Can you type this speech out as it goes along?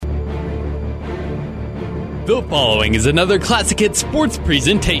The following is another Classic Hits sports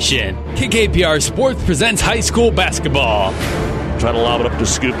presentation. KKPR Sports presents high school basketball. Trying to lob it up to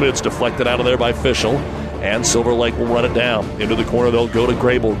Scupa. It's deflected out of there by Fischel. And Silver Lake will run it down. Into the corner, they'll go to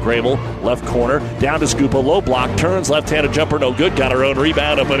Grable. Grable, left corner, down to Scupa. Low block, turns, left-handed jumper, no good. Got her own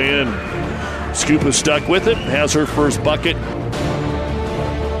rebound up and in. Scupa stuck with it, has her first bucket.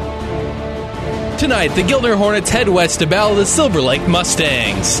 Tonight, the Giltner Hornets head west to battle the Silver Lake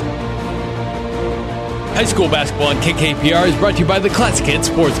Mustangs. High school basketball on KKPR is brought to you by the Classic Hits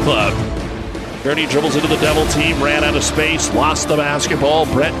Sports Club. Gurney dribbles into the Devil team, ran out of space, lost the basketball.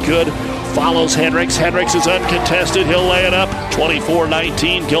 Brett Good follows Hendricks. Hendricks is uncontested. He'll lay it up.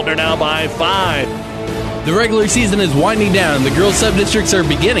 24-19. Giltner now by 5. The regular season is winding down, and the girls' sub-districts are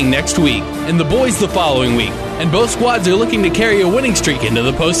beginning next week, and the boys the following week. And both squads are looking to carry a winning streak into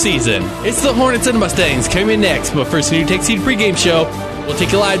the postseason. It's the Hornets and Mustangs coming next, but first, a New Tech Seed pregame show. We'll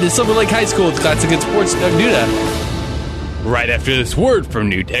take you live to Silver Lake High School with Classic Hits Sports Doug Duda. Right after this word from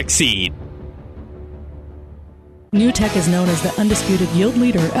New Tech Seed. New Tech is known as the undisputed yield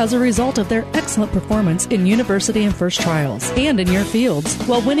leader as a result of their excellent performance in university and first trials and in your fields.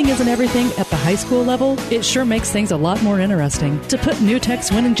 While winning isn't everything at the high school level, it sure makes things a lot more interesting. To put New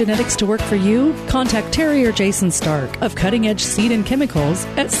Tech's winning genetics to work for you, contact Terry or Jason Stark of Cutting Edge Seed and Chemicals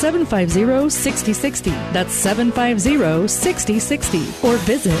at 750-6060. That's 750-6060. Or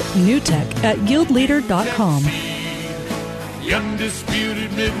visit newtech at yieldleader.com. The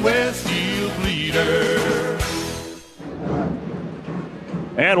undisputed Midwest yield leader.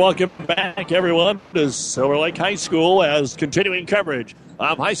 And welcome back, everyone, to Silver Lake High School as continuing coverage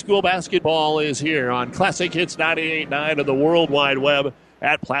of high school basketball is here on Classic Hits 98.9 and the World Wide Web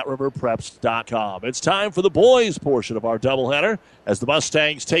at PlatteRiverPreps.com. It's time for the boys portion of our doubleheader as the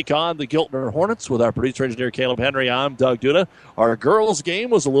Mustangs take on the Giltner Hornets with our producer engineer Caleb Henry. I'm Doug Duda. Our girls' game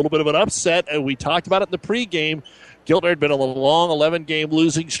was a little bit of an upset, and we talked about it in the pregame. Giltner had been on a long 11-game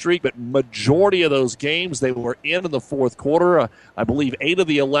losing streak, but majority of those games they were in the fourth quarter. I believe 8 of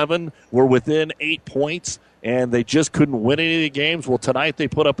the 11 were within 8 points, and they just couldn't win any of the games. Well, tonight they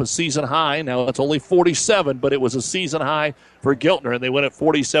put up a season high. Now it's only 47, but it was a season high for Giltner, and they win at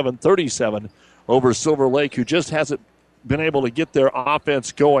 47-37 over Silver Lake, who just hasn't been able to get their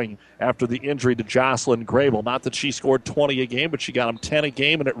offense going after the injury to Jocelyn Grable. Not that she scored 20 a game, but she got them 10 a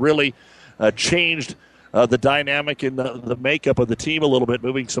game, and it really changed the dynamic and the makeup of the team a little bit,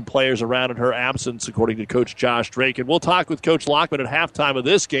 moving some players around in her absence, according to Coach Josh Drake. And we'll talk with Coach Lockman at halftime of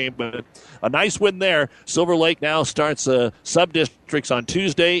this game, but a nice win there. Silver Lake now starts sub-districts on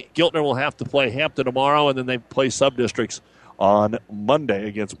Tuesday. Giltner will have to play Hampton tomorrow, and then they play sub-districts on Monday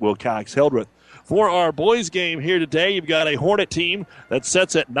against Wilcox-Hildreth. For our boys game here today, you've got a Hornet team that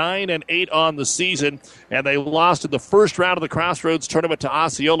sets at 9-8 on the season, and they lost in the first round of the Crossroads tournament to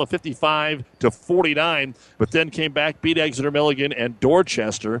Osceola 55-49, but then came back, beat Exeter Milligan and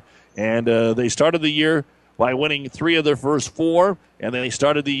Dorchester, and they started the year by winning 3 of their first 4, and then they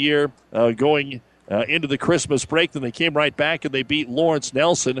started the year going into the Christmas break. Then they came right back and they beat Lawrence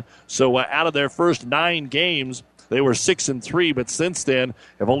Nelson. So out of their first 9 games, they were 6-3, but since then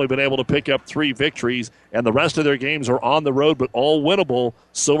have only been able to pick up 3 victories, and the rest of their games are on the road, but all winnable: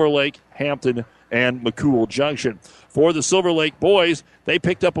 Silver Lake, Hampton, and McCool Junction. For the Silver Lake boys, they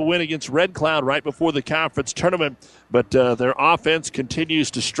picked up a win against Red Cloud right before the conference tournament, but their offense continues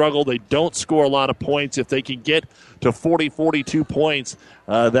to struggle. They don't score a lot of points. If they can get to 40, 42 points,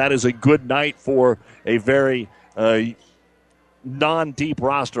 that is a good night for a very non-deep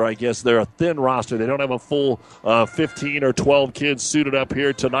roster, I guess. They're a thin roster. They don't have a full 15 or 12 kids suited up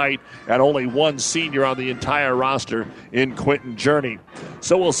here tonight, and only one senior on the entire roster in Quentin Journey.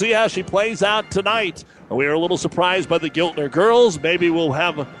 So we'll see how she plays out tonight. We are a little surprised by the Giltner girls. Maybe we'll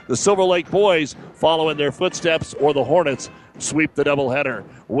have the Silver Lake boys follow in their footsteps, or the Hornets sweep the doubleheader.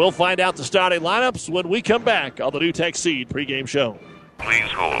 We'll find out the starting lineups when we come back on the New Tech Seed pregame show.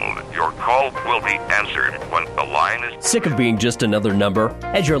 Please hold. Your call will be answered when the line is... Sick of being just another number?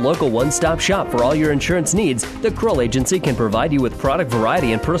 As your local one-stop shop for all your insurance needs, the Kroll Agency can provide you with product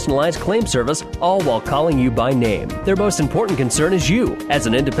variety and personalized claim service, all while calling you by name. Their most important concern is you. As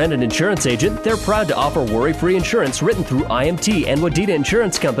an independent insurance agent, they're proud to offer worry-free insurance written through IMT and Wadena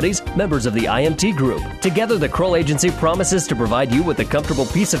Insurance Companies, members of the IMT Group. Together, the Kroll Agency promises to provide you with the comfortable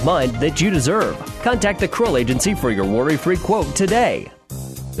peace of mind that you deserve. Contact the Kroll Agency for your worry-free quote today.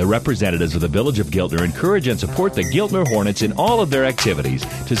 The representatives of the Village of Giltner encourage and support the Giltner Hornets in all of their activities.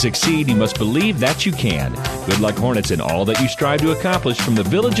 To succeed, you must believe that you can. Good luck, Hornets, in all that you strive to accomplish from the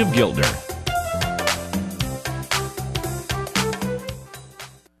Village of Giltner.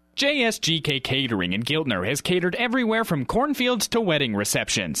 JSGK Catering in Giltner has catered everywhere from cornfields to wedding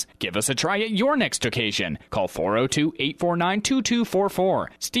receptions. Give us a try at your next occasion. Call 402-849-2244.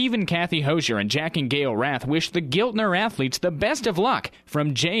 Steve and Kathy Hosier and Jack and Gail Rath wish the Giltner athletes the best of luck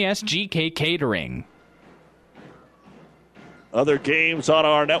from JSGK Catering. Other games on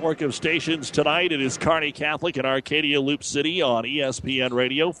our network of stations tonight. It is Kearney Catholic and Arcadia Loop City on ESPN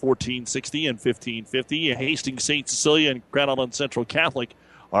Radio, 1460 and 1550. Hastings St. Cecilia and Grand Island Central Catholic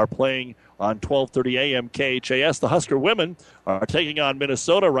are playing on 1230 AM KHAS. The Husker women are taking on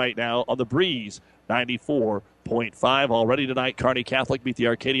Minnesota right now on the Breeze, 94.5. Already tonight, Kearney Catholic beat the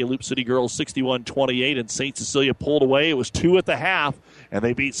Arcadia Loop City girls 61-28, and St. Cecilia pulled away. It was 2 at the half, and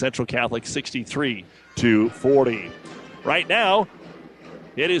they beat Central Catholic 63-40. Right now,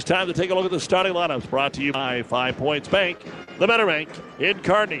 it is time to take a look at the starting lineups brought to you by 5 Points Bank, the Better Bank in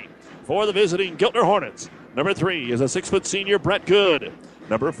Kearney. For the visiting Giltner Hornets, number 3 is a 6-foot senior, Brett Good.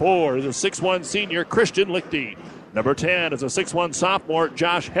 Number 4 is a 6'1 senior, Christian Lichty. Number 10 is a 6'1 sophomore,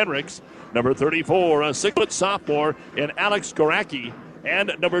 Josh Henricks. Number 34, a 6-foot sophomore in Alex Goracki.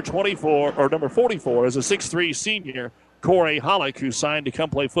 And number 44 is a 6'3 senior, Corey Hollick, who signed to come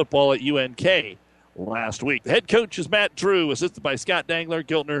play football at UNK last week. The head coach is Matt Drew, assisted by Scott Dangler,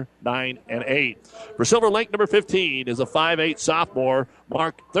 Giltner 9-8. For Silver Lake, number 15 is a 5'8 sophomore,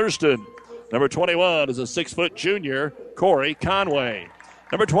 Mark Thurston. Number 21 is a 6-foot junior, Corey Conway.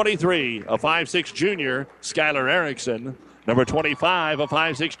 Number 23, a 5'6 junior, Skylar Erickson. Number 25, a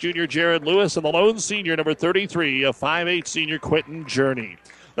 5'6 junior, Jared Lewis. And the lone senior, number 33, a 5'8 senior, Quentin Journey.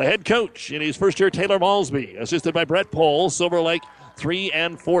 The head coach in his first year, Taylor Malsby, assisted by Brett Pohl. Silver Lake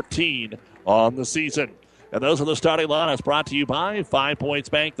 3-14 on the season. And those are the starting lineups brought to you by 5 Points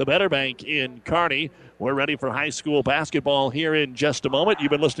Bank, the Better Bank in Kearney. We're ready for high school basketball here in just a moment. You've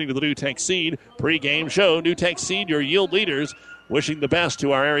been listening to the NewTek Seed pregame show. NewTek Seed, your yield leaders. Wishing the best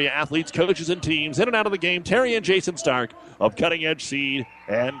to our area athletes, coaches, and teams in and out of the game. Terry and Jason Stark of Cutting Edge Seed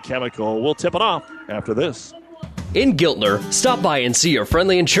and Chemical. We'll tip it off after this. In Giltner, stop by and see your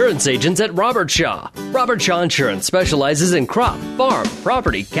friendly insurance agents at Robert Shaw. Robert Shaw Insurance specializes in crop, farm,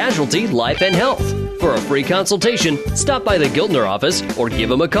 property, casualty, life, and health. For a free consultation, stop by the Giltner office or give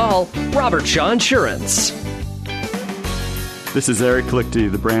them a call. Robert Shaw Insurance. This is Eric Lichty,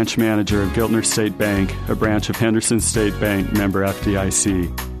 the branch manager of Giltner State Bank, a branch of Henderson State Bank, member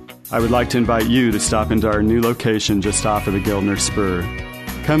FDIC. I would like to invite you to stop into our new location just off of the Giltner Spur.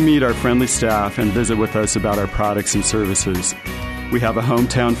 Come meet our friendly staff and visit with us about our products and services. We have a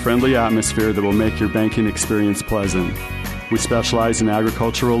hometown-friendly atmosphere that will make your banking experience pleasant. We specialize in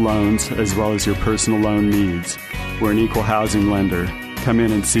agricultural loans as well as your personal loan needs. We're an equal housing lender. Come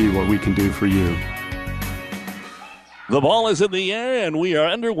in and see what we can do for you. The ball is in the air, and we are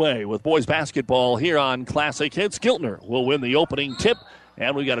underway with boys basketball here on Classic Hits. Giltner will win the opening tip,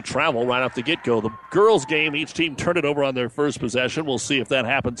 and we got to travel right off the get-go. The girls' game, each team turned it over on their first possession. We'll see if that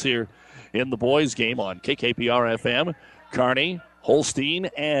happens here in the boys' game on KKPR-FM, Kearney, Holstein,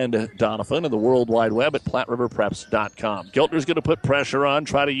 and Donovan, and the World Wide Web at PlatteRiverPreps.com. Giltner's going to put pressure on,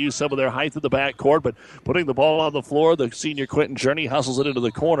 try to use some of their height at the backcourt, but putting the ball on the floor, the senior Quentin Journey hustles it into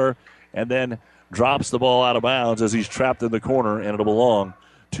the corner, and then drops the ball out of bounds as he's trapped in the corner, and it'll belong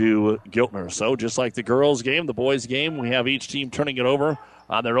to Giltner. So just like the girls' game, the boys' game, we have each team turning it over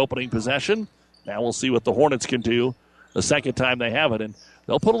on their opening possession. Now we'll see what the Hornets can do the second time they have it. And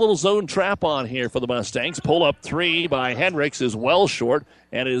they'll put a little zone trap on here for the Mustangs. Pull up 3 by Henricks is well short,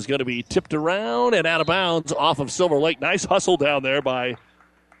 and it is going to be tipped around and out of bounds off of Silver Lake. Nice hustle down there by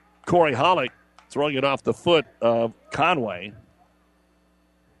Corey Hollick, throwing it off the foot of Conway.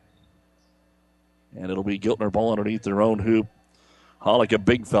 And it'll be Giltner ball underneath their own hoop. Hollick, a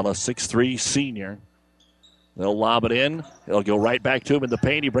big fella, 6'3 senior. They'll lob it in. It'll go right back to him in the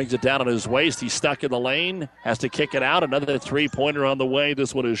paint. He brings it down on his waist. He's stuck in the lane. Has to kick it out. Another three-pointer on the way.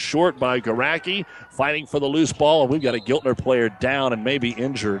 This one is short by Garacki. Fighting for the loose ball. And we've got a Giltner player down and maybe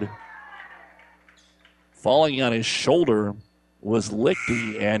injured. Falling on his shoulder was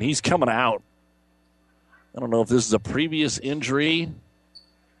Lichty, and he's coming out. I don't know if this is a previous injury.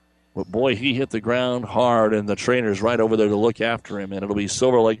 But, boy, he hit the ground hard, and the trainer's right over there to look after him, and it'll be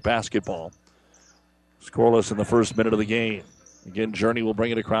Silver Lake basketball. Scoreless in the first minute of the game. Again, Journey will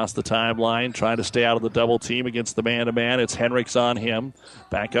bring it across the timeline, trying to stay out of the double team against the man-to-man. It's Henricks on him.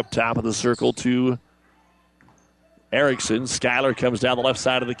 Back up top of the circle to Erickson. Skyler comes down the left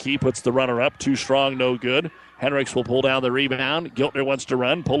side of the key, puts the runner up. Too strong, no good. Henricks will pull down the rebound. Giltner wants to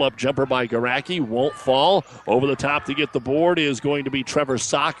run. Pull-up jumper by Garacki. Won't fall. Over the top to get the board is going to be Trevor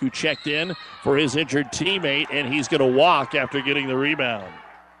Sock, who checked in for his injured teammate, and he's going to walk after getting the rebound.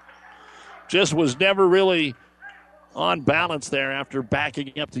 Just was never really on balance there after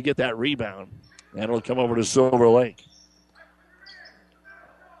backing up to get that rebound. And it'll come over to Silver Lake.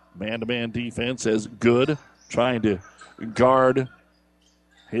 Man-to-man defense is good, trying to guard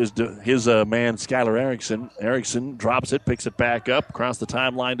his man, Skylar Erickson. Erickson drops it, picks it back up across the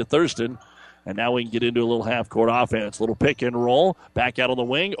timeline to Thurston. And now we can get into a little half-court offense. Little pick and roll. Back out on the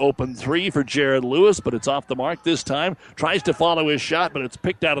wing. Open three for Jared Lewis, but it's off the mark this time. Tries to follow his shot, but it's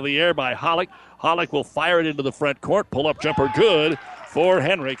picked out of the air by Hollick. Hollick will fire it into the front court. Pull-up jumper good for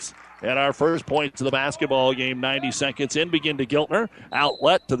Henricks. And our first points of the basketball game, 90 seconds in, begin to Giltner.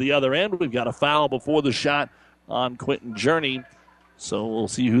 Outlet to the other end. We've got a foul before the shot on Quentin Journey. So we'll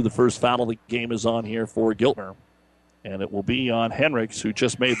see who the first foul of the game is on here for Giltner. And it will be on Henricks, who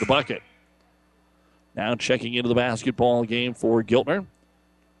just made the bucket. Now checking into the basketball game for Giltner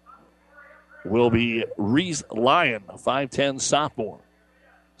will be Reese Lyon, a 5'10 sophomore.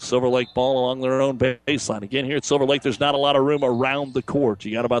 Silver Lake ball along their own baseline. Again, here at Silver Lake, there's not a lot of room around the court.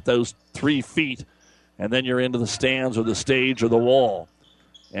 You got about those 3 feet, and then you're into the stands or the stage or the wall.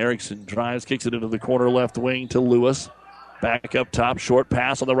 Erickson drives, kicks it into the corner left wing to Lewis. Back up top, short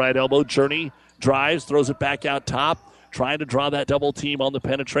pass on the right elbow. Journey drives, throws it back out top, trying to draw that double team on the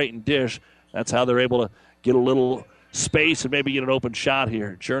penetrating dish. That's how they're able to get a little space and maybe get an open shot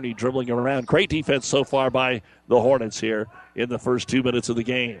here. Journey dribbling around. Great defense so far by the Hornets here in the first 2 minutes of the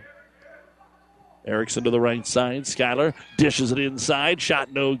game. Erickson to the right side. Skyler dishes it inside.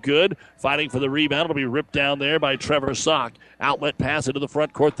 Shot no good. Fighting for the rebound. It'll be ripped down there by Trevor Sock. Outlet pass into the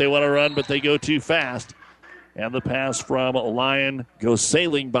front court. They want to run, but they go too fast. And the pass from Lyon goes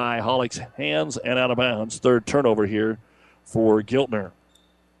sailing by Hollick's hands and out of bounds. Third turnover here for Giltner.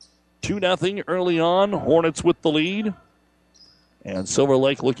 2-0 early on. Hornets with the lead. And Silver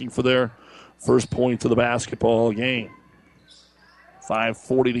Lake looking for their first point of the basketball game.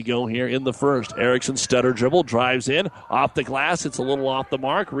 5:40 to go here in the first. Erickson stutter dribble, drives in. Off the glass, it's a little off the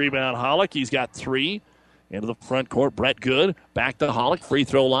mark. Rebound Hollick. He's got 3. Into the front court, Brett Good. Back to Hollick, free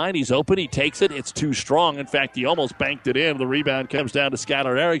throw line. He's open, he takes it. It's too strong. In fact, he almost banked it in. The rebound comes down to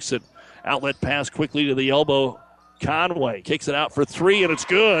Skylar Erickson. Outlet pass quickly to the elbow. Conway kicks it out for 3, and it's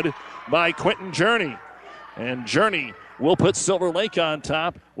good by Quentin Journey. And Journey will put Silver Lake on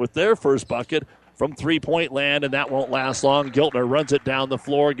top with their first bucket from three-point land, and that won't last long. Giltner runs it down the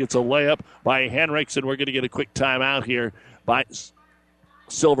floor, gets a layup by Henricks, and we're going to get a quick timeout here by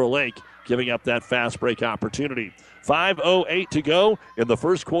Silver Lake, giving up that fast break opportunity. 5:08 to go in the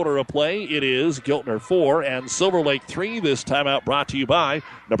first quarter of play. It is Giltner 4 and Silver Lake 3. This timeout brought to you by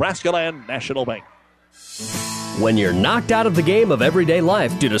Nebraska Land National Bank. When you're knocked out of the game of everyday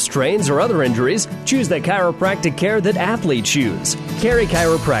life due to strains or other injuries, choose the chiropractic care that athletes choose. Carey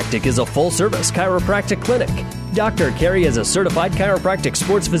Chiropractic is a full-service chiropractic clinic. Dr. Carey is a certified chiropractic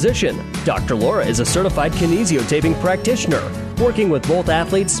sports physician. Dr. Laura is a certified kinesiotaping practitioner, working with both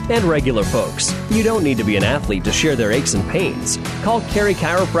athletes and regular folks. You don't need to be an athlete to share their aches and pains. Call Carey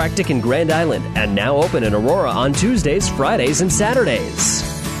Chiropractic in Grand Island and now open in Aurora on Tuesdays, Fridays, and Saturdays.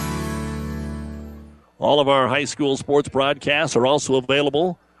 All of our high school sports broadcasts are also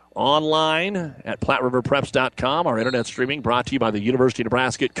available online at PlatteRiverPreps.com. Our internet streaming brought to you by the University of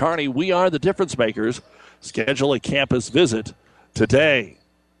Nebraska at Kearney. We are the difference makers. Schedule a campus visit today.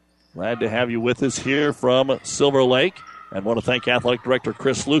 Glad to have you with us here from Silver Lake. And want to thank Athletic Director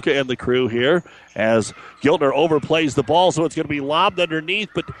Chris Luca and the crew here as Giltner overplays the ball, so it's going to be lobbed underneath,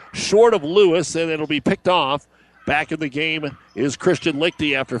 but short of Lewis, and it'll be picked off. Back in the game is Christian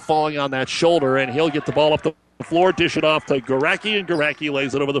Lichty after falling on that shoulder, and he'll get the ball up the floor, dish it off to Gorecki, and Gorecki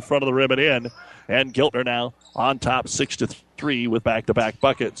lays it over the front of the rim and in. And Giltner now on top 6-3 with back-to-back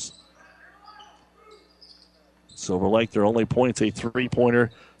buckets. Silver Lake, their only points, a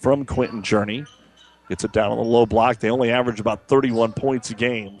three-pointer from Quentin Journey. Gets it down on the low block. They only average about 31 points a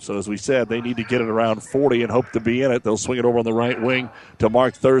game. So as we said, they need to get it around 40 and hope to be in it. They'll swing it over on the right wing to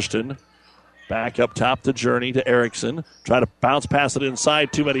Mark Thurston. Back up top to Journey to Erickson. Try to bounce pass it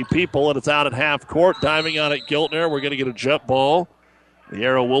inside. Too many people, and it's out at half court. Diving on it, Giltner. We're going to get a jump ball. The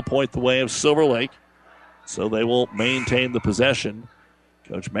arrow will point the way of Silver Lake. So they will maintain the possession.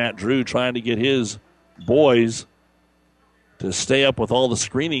 Coach Matt Drew trying to get his boys to stay up with all the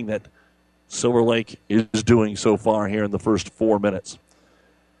screening that Silver Lake is doing so far here in the first 4 minutes.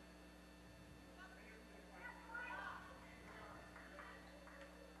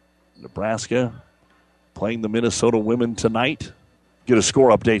 Nebraska playing the Minnesota women tonight. Get a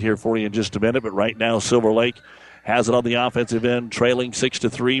score update here for you in just a minute, but right now Silver Lake has it on the offensive end, trailing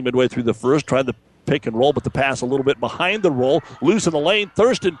 6-3 midway through the first. Tried the pick and roll, but the pass a little bit behind the roll. Loose in the lane.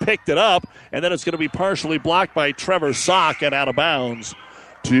 Thurston picked it up, and then it's going to be partially blocked by Trevor Sock and out of bounds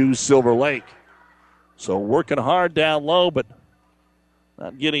to Silver Lake. So working hard down low, but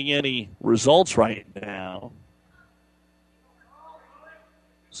not getting any results right now.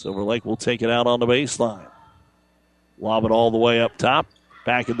 Silver Lake will take it out on the baseline. Lob it all the way up top.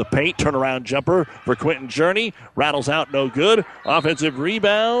 Back in the paint. Turnaround jumper for Quentin Journey. Rattles out, no good. Offensive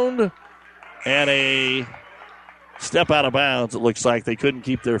rebound. And a step out of bounds. It looks like they couldn't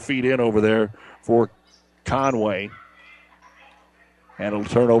keep their feet in over there for Conway. And it'll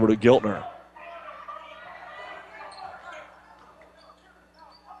turn over to Giltner.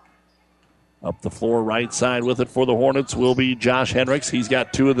 Up the floor, right side with it for the Hornets will be Josh Hendricks. He's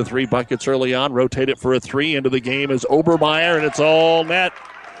got 2 of the 3 buckets early on. Rotate it for a 3. Into the game is Obermeyer, and it's all net.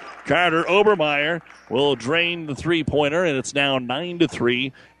 Carter Obermeyer will drain the three-pointer, and it's now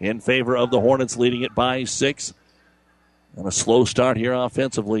 9-3 in favor of the Hornets, leading it by 6. And a slow start here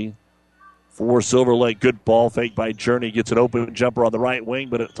offensively for Silver Lake. Good ball fake by Journey. Gets an open jumper on the right wing,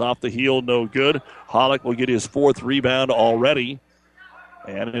 but it's off the heel, no good. Hollick will get his 4th rebound already.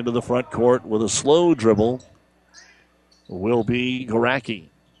 And into the front court with a slow dribble will be Garacki.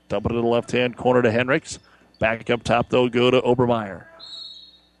 Dump it to the left-hand corner to Hendricks. Back up top, though, go to Obermeyer.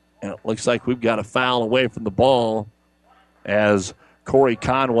 And it looks like we've got a foul away from the ball as Corey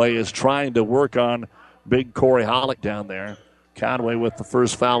Conway is trying to work on big Corey Hollick down there. Conway with the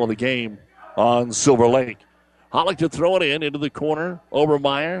first foul of the game on Silver Lake. Hollick to throw it into the corner.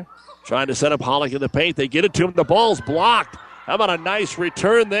 Obermeyer trying to set up Hollick in the paint. They get it to him. The ball's blocked. How about a nice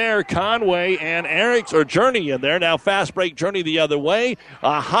return there? Conway and Journey in there. Now fast break Journey the other way.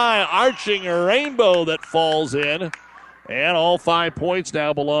 A high arching rainbow that falls in. And all 5 points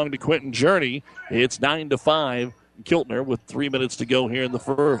now belong to Quentin Journey. It's 9-5. Giltner with 3 minutes to go here in the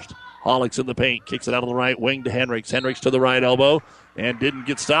first. Hollick's in the paint. Kicks it out of the right wing to Hendricks. Hendricks to the right elbow. And didn't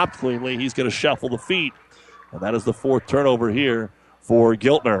get stopped cleanly. He's going to shuffle the feet. And that is the 4th turnover here for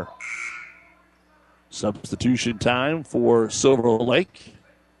Giltner. Substitution time for Silver Lake.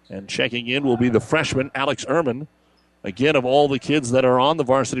 And checking in will be the freshman, Alex Ehrman. Again, of all the kids that are on the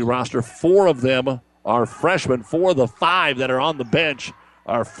varsity roster, 4 of them are freshmen. 4 of the 5 that are on the bench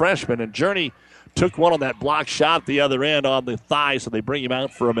are freshmen. And Journey took one on that block shot at the other end on the thigh, so they bring him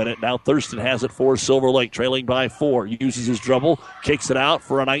out for a minute. Now Thurston has it for Silver Lake, trailing by 4. Uses his dribble, kicks it out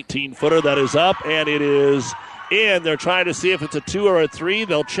for a 19-footer that is up, and it is in. They're trying to see if it's a 2 or a 3.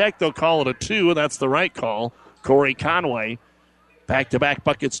 They'll check. They'll call it a 2, and that's the right call. Corey Conway. Back-to-back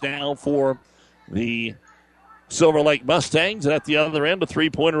buckets now for the Silver Lake Mustangs. And at the other end, a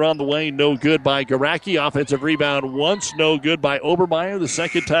 3-pointer on the way. No good by Garacki. Offensive rebound once. No good by Obermeyer. The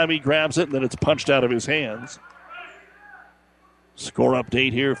second time he grabs it, and then it's punched out of his hands. Score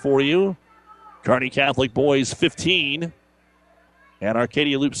update here for you. Kearney Catholic boys 15. And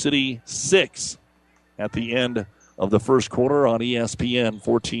Arcadia Loop City 6. At the end of the first quarter on ESPN,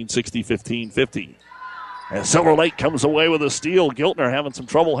 1460, 1550. And Silver Lake comes away with a steal. Giltner having some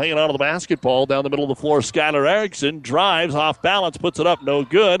trouble hanging on to the basketball down the middle of the floor. Skylar Erickson drives off balance, puts it up, no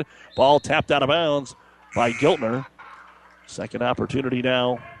good. Ball tapped out of bounds by Giltner. Second opportunity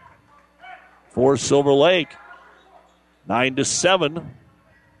now for Silver Lake. 9-7.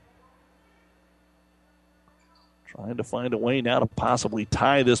 Trying to find a way now to possibly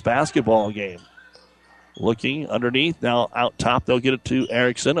tie this basketball game. Looking underneath. Now out top, they'll get it to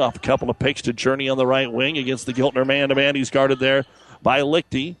Erickson. Off a couple of picks to Journey on the right wing against the Giltner man-to-man. He's guarded there by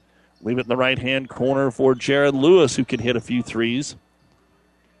Lichty. Leave it in the right-hand corner for Jared Lewis, who can hit a few threes.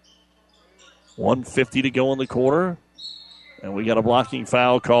 1:50 to go in the quarter. And we got a blocking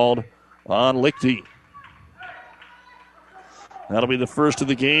foul called on Lichty. That'll be the first of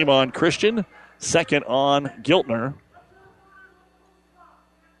the game on Christian. Second on Giltner.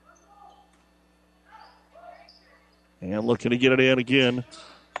 And looking to get it in again.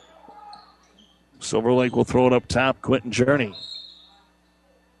 Silver Lake will throw it up top. Quentin Journey.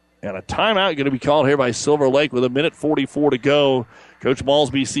 And a timeout going to be called here by Silver Lake with 1:44 to go. Coach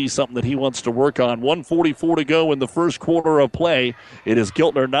Malsby sees something that he wants to work on. 1:44 to go in the first quarter of play. It is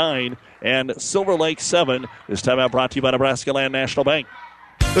Giltner 9 and Silver Lake 7. This timeout brought to you by Nebraska Land National Bank.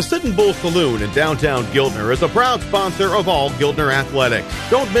 The Sitting Bull Saloon in downtown Giltner is a proud sponsor of all Giltner athletics.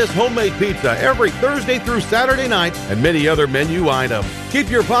 Don't miss homemade pizza every Thursday through Saturday night and many other menu items. Keep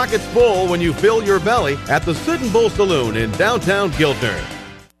your pockets full when you fill your belly at the Sitting Bull Saloon in downtown Giltner.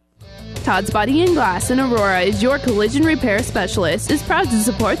 Todd's Body and Glass in Aurora is your collision repair specialist. Is proud to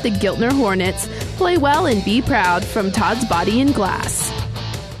support the Giltner Hornets. Play well and be proud from Todd's Body and Glass.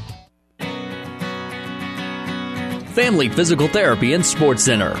 Family Physical Therapy and Sports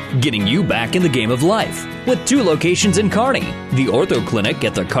Center, getting you back in the game of life. With 2 locations in Kearney, the Ortho Clinic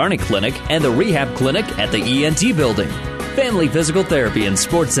at the Kearney Clinic and the Rehab Clinic at the ENT Building. Family Physical Therapy and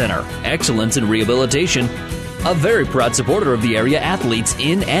Sports Center, excellence in rehabilitation. A very proud supporter of the area athletes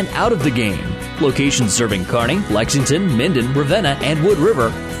in and out of the game. Locations serving Kearney, Lexington, Minden, Ravenna, and Wood River.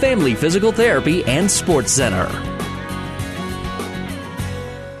 Family Physical Therapy and Sports Center.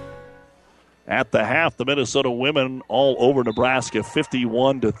 At the half, the Minnesota women all over Nebraska,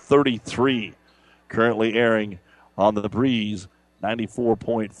 51-33. Currently airing on the Breeze,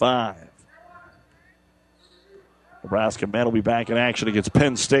 94.5. Nebraska men will be back in action against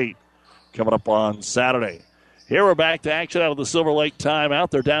Penn State coming up on Saturday. Here we're back to action out of the Silver Lake timeout.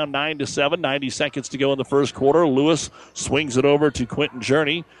 They're down 9-7, 90 seconds to go in the first quarter. Lewis swings it over to Quentin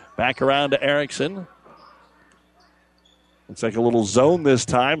Journey. Back around to Erickson. Looks like a little zone this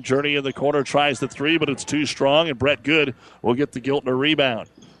time. Journey in the corner tries the three, but it's too strong, and Brett Good will get the Giltner rebound.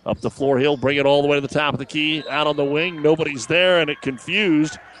 Up the floor, he'll bring it all the way to the top of the key. Out on the wing, nobody's there, and it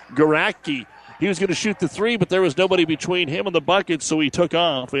confused Garacki. He was going to shoot the three, but there was nobody between him and the bucket, so he took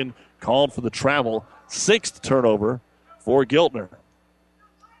off and called for the travel. Sixth turnover for Giltner.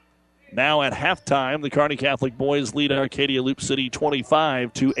 Now at halftime, the Kearney Catholic boys lead Arcadia Loop City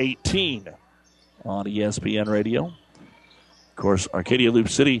 25-18 on ESPN Radio. Of course, Arcadia Loop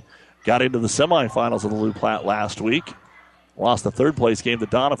City got into the semifinals of the Loup Platte last week. Lost the third-place game to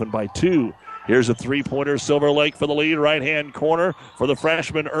Donovan by 2. Here's a three-pointer, Silver Lake for the lead. Right-hand corner for the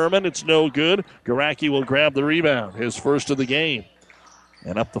freshman Ehrman. It's no good. Garacki will grab the rebound, his first of the game.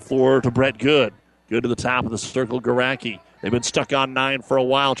 And up the floor to Brett Good. Good to the top of the circle, Garacki. They've been stuck on 9 for a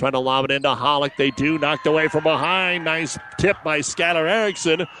while, trying to lob it into Hollick. They do. Knocked away from behind. Nice tip by Skylar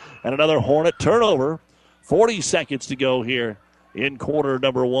Erickson. And another Hornet turnover. 40 seconds to go here in quarter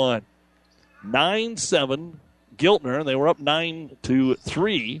number 1. 9-7 Giltner. They were up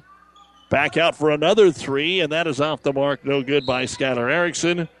 9-3. Back out for another 3, and that is off the mark. No good by Skylar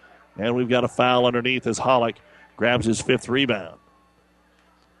Erickson. And we've got a foul underneath as Hollick grabs his 5th rebound.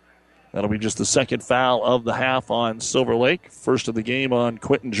 That'll be just the second foul of the half on Silver Lake. First of the game on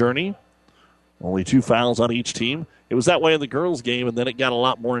Quentin Journey. Only 2 fouls on each team. It was that way in the girls' game, and then it got a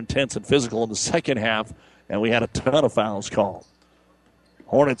lot more intense and physical in the second half, and we had a ton of fouls called.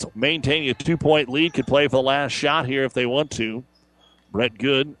 Hornets maintaining a 2-point lead, could play for the last shot here if they want to. Brett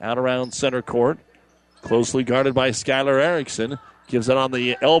Good out around center court. Closely guarded by Skylar Erickson. Gives it on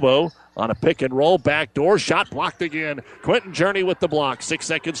the elbow on a pick and roll. Backdoor shot blocked again. Quentin Journey with the block. 6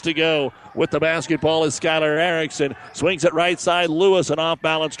 seconds to go. With the basketball is Skylar Erickson. Swings it right side. Lewis, an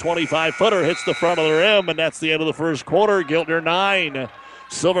off-balance 25-footer. Hits the front of the rim, and that's the end of the first quarter. Giltner 9.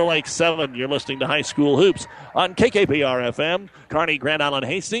 Silver Lake 7. You're listening to High School Hoops on KKPR-FM, Kearney, Grand Island,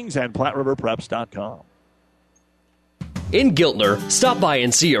 Hastings, and PlatteRiverPreps.com. In Giltner, stop by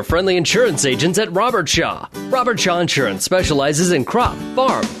and see your friendly insurance agents at Robert Shaw. Robert Shaw Insurance specializes in crop,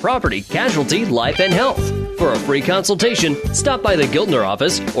 farm, property, casualty, life, and health. For a free consultation, stop by the Giltner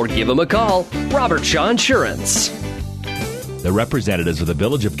office or give them a call. Robert Shaw Insurance. The representatives of the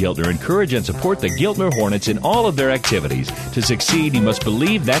Village of Giltner encourage and support the Giltner Hornets in all of their activities. To succeed, you must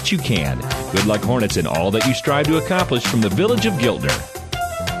believe that you can. Good luck, Hornets, in all that you strive to accomplish from the Village of Giltner.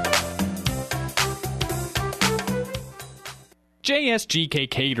 JSGK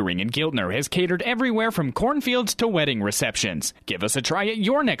Catering in Giltner has catered everywhere from cornfields to wedding receptions. Give us a try at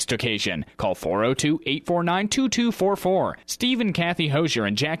your next occasion. Call 402-849-2244. Steve and Kathy Hosier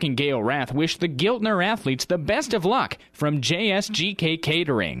and Jack and Gail Rath wish the Giltner athletes the best of luck from JSGK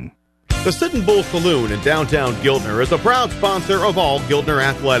Catering. The Sit-N Bull Saloon in downtown Giltner is a proud sponsor of all Giltner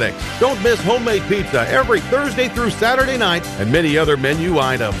athletics. Don't miss homemade pizza every Thursday through Saturday night and many other menu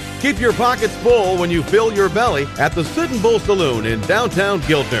items. Keep your pockets full when you fill your belly at the Sit-N Bull Saloon in downtown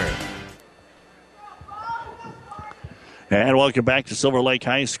Giltner. And welcome back to Silver Lake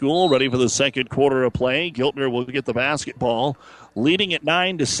High School. Ready for the second quarter of play. Giltner will get the basketball, leading at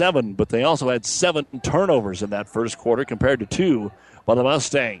 9-7, but they also had 7 turnovers in that first quarter compared to 2 by the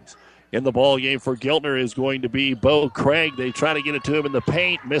Mustangs. In the ball game for Giltner is going to be Bo Craig. They try to get it to him in the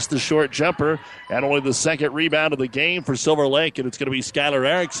paint, missed the short jumper, and only the second rebound of the game for Silver Lake, and it's going to be Skylar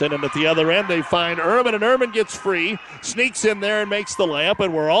Erickson. And at the other end, they find Ehrman, and Ehrman gets free, sneaks in there and makes the layup,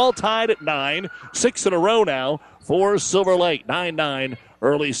 and we're all tied at 9. 6 in a row now for Silver Lake. 9-9,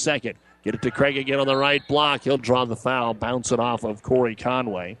 early second. Get it to Craig again on the right block. He'll draw the foul, bounce it off of Corey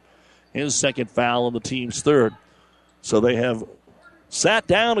Conway. His second foul and the team's third. So they have sat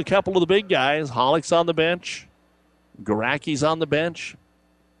down a couple of the big guys. Hollick's on the bench. Garacki's on the bench.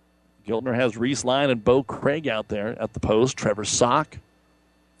 Giltner has Reese Lyon and Bo Craig out there at the post. Trevor Sock.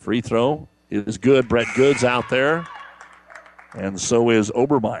 Free throw is good. Brett Good's out there. And so is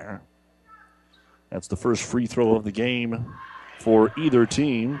Obermeyer. That's the first free throw of the game for either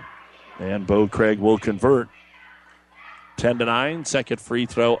team. And Bo Craig will convert. 10-9. Second free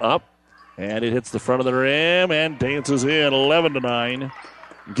throw up. And it hits the front of the rim and dances in. 11-9.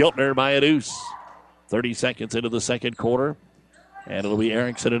 Giltner by a deuce. 30 seconds into the second quarter. And it'll be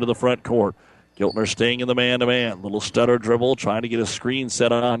Erickson into the front court. Giltner staying in the man-to-man. Little stutter dribble, trying to get a screen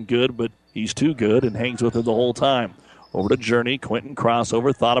set on good, but he's too good and hangs with him the whole time. Over to Journey. Quentin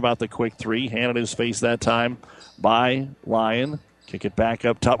crossover. Thought about the quick three. Handed his face that time by Lyon. Kick it back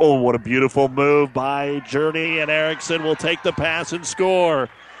up top. Oh, what a beautiful move by Journey. And Erickson will take the pass and score.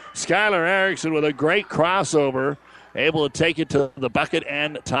 Skylar Erickson with a great crossover. Able to take it to the bucket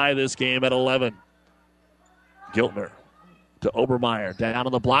and tie this game at 11. Giltner to Obermeyer. Down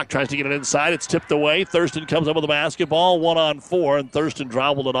on the block. Tries to get it inside. It's tipped away. Thurston comes up with the basketball. 1-on-4. And Thurston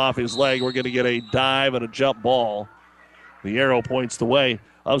dribbled it off his leg. We're going to get a dive and a jump ball. The arrow points the way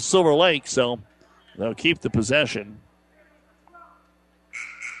of Silver Lake, so they'll keep the possession.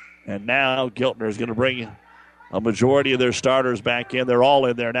 And now Giltner is going to bring a majority of their starters back in. They're all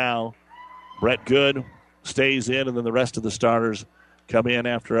in there now. Brett Good stays in, and then the rest of the starters come in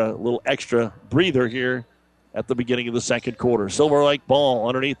after a little extra breather here at the beginning of the second quarter. Silver Lake ball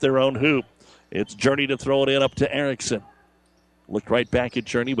underneath their own hoop. It's Journey to throw it in up to Erickson. Looked right back at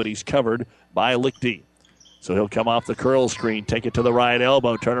Journey, but he's covered by Lichty. So he'll come off the curl screen, take it to the right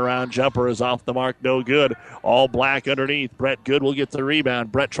elbow. Turnaround jumper is off the mark, no good. All black underneath. Brett Good will get the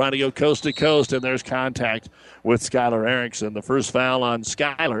rebound. Brett trying to go coast to coast, and there's contact with Skylar Erickson. The first foul on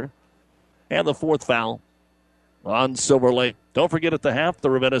Skylar, and the fourth foul on Silver Lake. Don't forget at the half,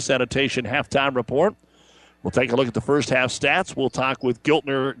 the Ravenna Sanitation halftime report. We'll take a look at the first half stats. We'll talk with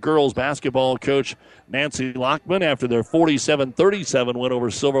Giltner girls basketball coach Nancy Lockman after their 47-37 win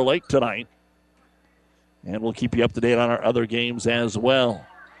over Silver Lake tonight. And we'll keep you up to date on our other games as well.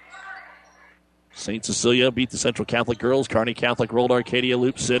 St. Cecilia beat the Central Catholic girls. Kearney Catholic rolled Arcadia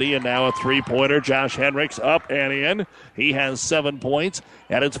Loop City. And now a three-pointer. Josh Henricks up and in. He has 7 points.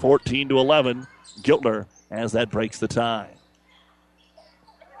 And it's 14-11. Giltner as that breaks the tie.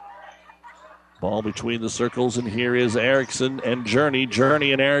 Ball between the circles. And here is Erickson and Journey.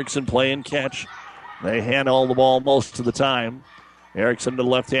 Journey and Erickson playing catch. They handle the ball most of the time. Erickson to the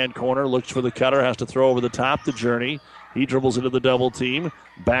left-hand corner, looks for the cutter, has to throw over the top to Journey. He dribbles into the double team.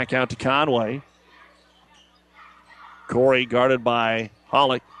 Back out to Conway. Corey guarded by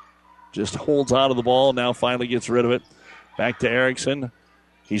Hollick. Just holds on to the ball, now finally gets rid of it. Back to Erickson.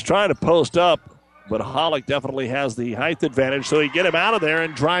 He's trying to post up, but Hollick definitely has the height advantage, so he get him out of there,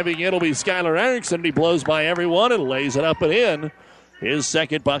 and driving in will be Skylar Erickson. He blows by everyone and lays it up and in. His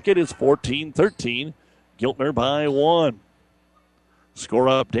second bucket is 14-13. Giltner by 1. Score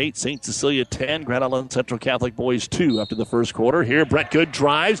update, St. Cecilia 10, Grand Island Central Catholic boys 2 after the first quarter. Here, Brett Good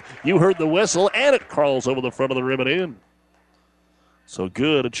drives. You heard the whistle, and it crawls over the front of the rim and in. So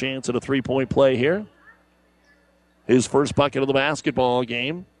Good, a chance at a three-point play here. His first bucket of the basketball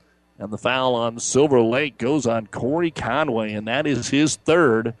game. And the foul on Silver Lake goes on Corey Conway, and that is his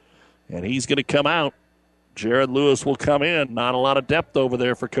third. And he's going to come out. Jared Lewis will come in. Not a lot of depth over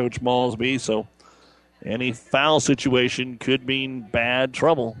there for Coach Malsby, so any foul situation could mean bad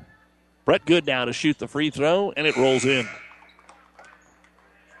trouble. Brett Good now to shoot the free throw, and it rolls in.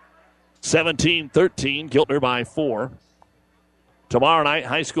 17-13, Giltner by 4. Tomorrow night,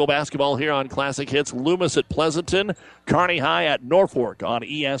 high school basketball here on Classic Hits. Loomis at Pleasanton, Kearney High at Norfolk on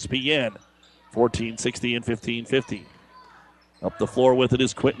ESPN. 14:60 and 15:50. Up the floor with it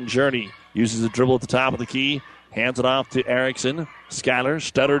is Quentin Journey. Uses a dribble at the top of the key. Hands it off to Erickson. Skyler,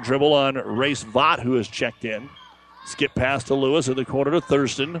 stutter dribble on Race Vaught, who has checked in. Skip pass to Lewis in the corner to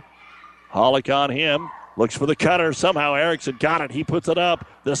Thurston. Hollick on him. Looks for the cutter. Somehow Erickson got it. He puts it up.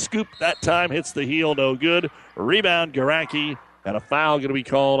 The scoop that time hits the heel. No good. Rebound, Garacki. And a foul going to be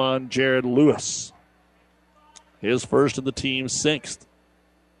called on Jared Lewis. His first and the team's sixth.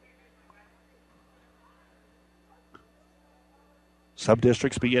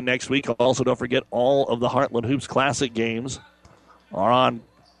 Sub-districts begin next week. Also, don't forget all of the Heartland Hoops Classic games are on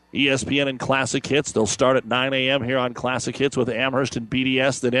ESPN and Classic Hits. They'll start at 9 a.m. here on Classic Hits with Amherst and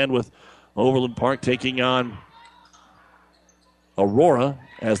BDS, that end with Overland Park taking on Aurora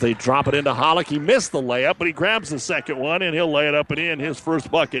as they drop it into Hollick. He missed the layup, but he grabs the second one, and he'll lay it up and in, his first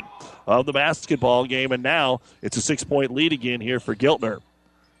bucket of the basketball game. And now it's a 6-point lead again here for Giltner.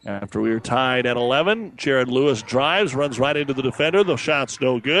 After we were tied at 11, Jared Lewis drives, runs right into the defender. The shot's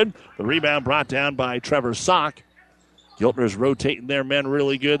no good. The rebound brought down by Trevor Sock. Giltner's rotating their men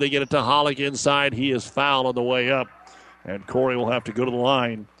really good. They get it to Hollick inside. He is fouled on the way up, and Corey will have to go to the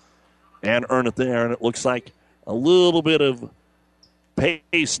line and earn it there. And it looks like a little bit of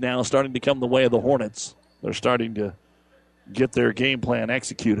pace now starting to come the way of the Hornets. They're starting to get their game plan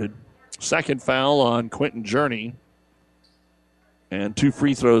executed. Second foul on Quentin Journey. And 2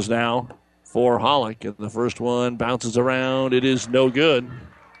 free throws now for Hollick. And the first one bounces around. It is no good.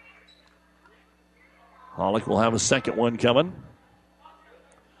 Hollick will have a second one coming.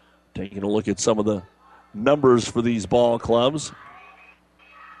 Taking a look at some of the numbers for these ball clubs.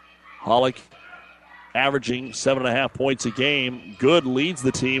 Hollick averaging 7.5 points a game. Good leads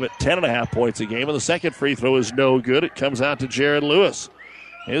the team at 10.5 points a game. And the second free throw is no good. It comes out to Jared Lewis.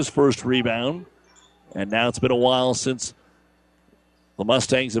 His first rebound. And now it's been a while since the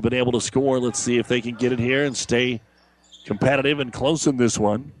Mustangs have been able to score. Let's see if they can get it here and stay competitive and close in this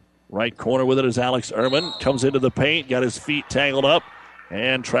one. Right corner with it is Alex Ehrman. Comes into the paint, got his feet tangled up,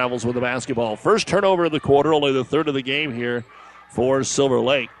 and travels with the basketball. First turnover of the quarter, only the third of the game here for Silver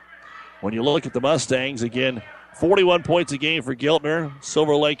Lake. When you look at the Mustangs, again, 41 points a game for Giltner.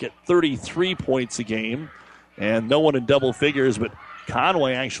 Silver Lake at 33 points a game. And no one in double figures, but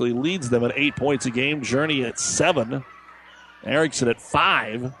Conway actually leads them at 8 points a game. Journey at 7. Erickson at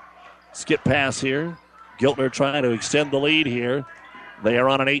 5. Skip pass here. Giltner trying to extend the lead here. They are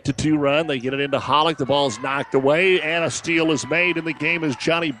on an 8-2 run. They get it into Hollick. The ball's knocked away, and a steal is made in the game is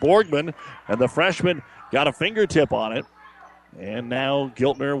Johnny Borgman. And the freshman got a fingertip on it. And now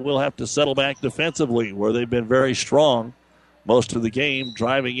Giltner will have to settle back defensively, where they've been very strong most of the game.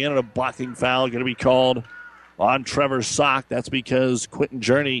 Driving in, and a blocking foul going to be called on Trevor Sock. That's because Quentin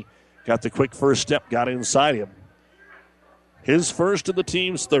Journey got the quick first step, got inside him. His first and the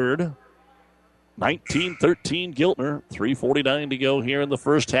team's third. 19-13 Giltner. 3:49 to go here in the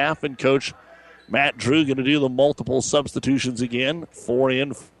first half. And Coach Matt Drew going to do the multiple substitutions again. 4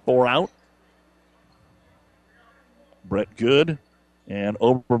 in, 4 out. Brett Good and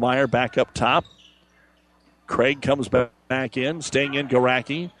Obermeyer back up top. Craig comes back in, staying in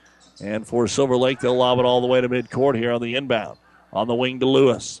Garacki. And for Silver Lake, they'll lob it all the way to midcourt here on the inbound. On the wing to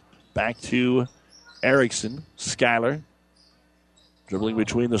Lewis. Back to Erickson. Schuyler. Dribbling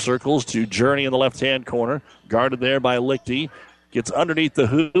between the circles to Journey in the left-hand corner. Guarded there by Lichty. Gets underneath the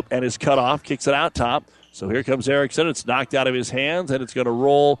hoop and is cut off. Kicks it out top. So here comes Erickson. It's knocked out of his hands, and it's going to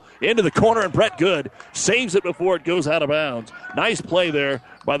roll into the corner, and Brett Good saves it before it goes out of bounds. Nice play there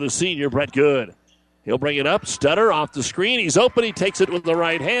by the senior, Brett Good. He'll bring it up. Stutter off the screen. He's open. He takes it with the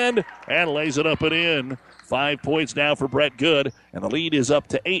right hand and lays it up and in. 5 points now for Brett Good, and the lead is up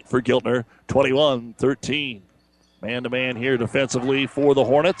to 8 for Giltner, 21-13. Man-to-man here defensively for the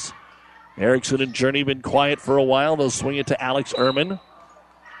Hornets. Erickson and Journey been quiet for a while. They'll swing it to Alex Ehrman.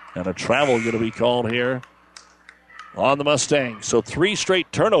 And a travel going to be called here on the Mustangs. So 3 straight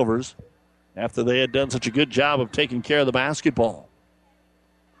turnovers after they had done such a good job of taking care of the basketball.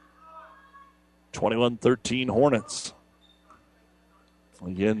 21-13 Hornets.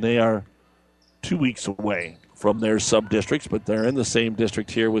 Again, they are 2 weeks away from their sub-districts, but they're in the same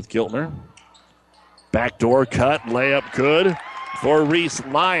district here with Giltner. Backdoor cut, layup good for Reese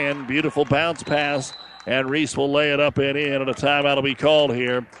Lyon. Beautiful bounce pass, and Reese will lay it up and in, and a timeout will be called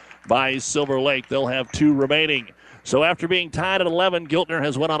here by Silver Lake. They'll have 2 remaining. So after being tied at 11, Giltner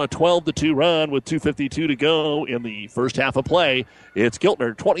has went on a 12-2 run with 2:52 to go in the first half of play. It's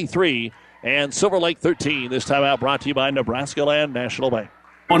Giltner 23 and Silver Lake 13. This timeout brought to you by Nebraska Land National Bank.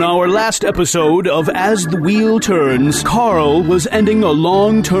 On our last episode of As the Wheel Turns, Carl was ending a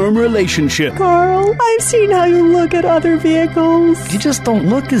long-term relationship. Carl, I've seen how you look at other vehicles. You just don't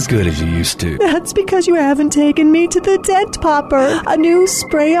look as good as you used to. That's because you haven't taken me to the Dent Popper. A new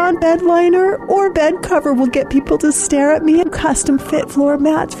spray-on bed liner or bed cover will get people to stare at me, and custom-fit floor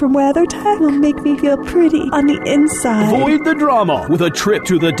mats from WeatherTech will make me feel pretty on the inside. Avoid the drama with a trip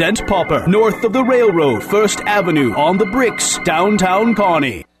to the Dent Popper, north of the railroad, 1st Avenue, on the Bricks, downtown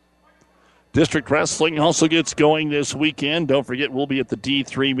Pawnee. District Wrestling also gets going this weekend. Don't forget, we'll be at the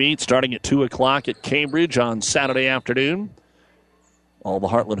D3 meet starting at 2 o'clock at Cambridge on Saturday afternoon. All the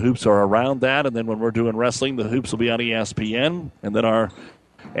Heartland hoops are around that, and then when we're doing wrestling, the hoops will be on ESPN. And then our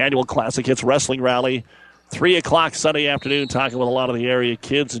annual Classic Hits Wrestling Rally, 3 o'clock Sunday afternoon, talking with a lot of the area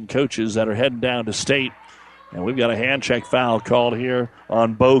kids and coaches that are heading down to state. And we've got a hand check foul called here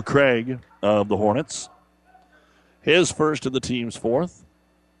on Bo Craig of the Hornets. His first and the team's 4th.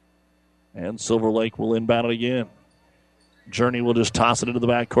 And Silver Lake will inbound it again. Journey will just toss it into the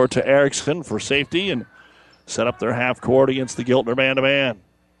backcourt to Erickson for safety and set up their half court against the Giltner man-to-man.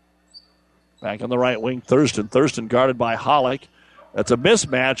 Back on the right wing, Thurston. Thurston guarded by Hollick. That's a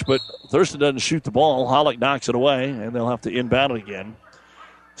mismatch, but Thurston doesn't shoot the ball. Hollick knocks it away, and they'll have to inbound it again.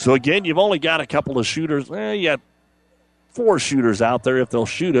 So, again, you've only got a couple of shooters. You got 4 shooters out there if they'll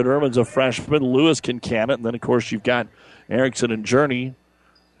shoot it. Ehrman's a freshman. Lewis can it. And then, of course, you've got Erickson and Journey,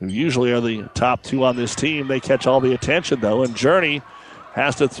 who usually are the top 2 on this team. They catch all the attention, though, and Journey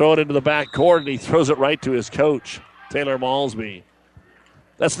has to throw it into the backcourt, and he throws it right to his coach, Taylor Malsby.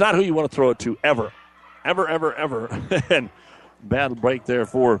 That's not who you want to throw it to ever. Ever. And bad break there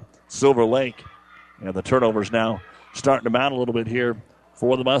for Silver Lake. And the turnovers now starting to mount a little bit here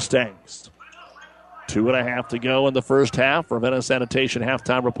for the Mustangs. 2.5 to go in the first half. Ravenna Sanitation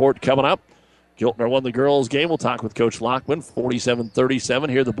halftime report coming up. Giltner won the girls' game. We'll talk with Coach Lockman. 47-37.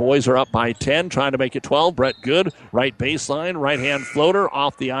 Here the boys are up by 10, trying to make it 12. Brett Good, right baseline, right-hand floater,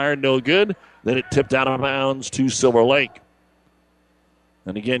 off the iron, no good. Then it tipped out of bounds to Silver Lake.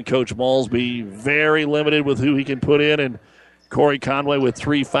 And again, Coach Maulsby very limited with who he can put in. And Corey Conway with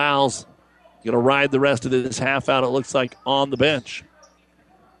 3 fouls. Going to ride the rest of this half out, it looks like, on the bench.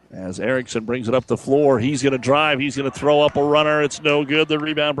 As Erickson brings it up the floor, he's going to drive. He's going to throw up a runner. It's no good. The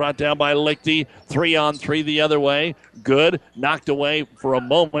rebound brought down by Lichty. 3-on-3 the other way. Good. Knocked away for a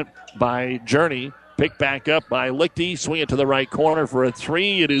moment by Journey. Picked back up by Lichty. Swing it to the right corner for a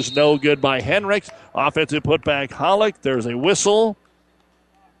 3. It is no good by Henricks. Offensive putback Hollick. There's a whistle.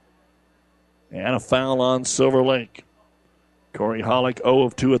 And a foul on Silver Lake. Corey Hollick 0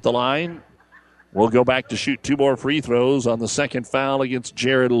 of 2 at the line. We'll go back to shoot 2 more free throws on the second foul against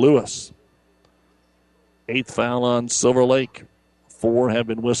Jared Lewis. 8th foul on Silver Lake. 4 have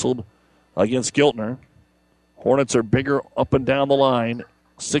been whistled against Giltner. Hornets are bigger up and down the line.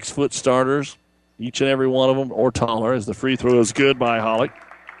 6-foot starters, each and every one of them, or taller, as the free throw is good by Hollick.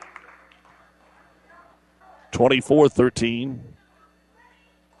 24-13.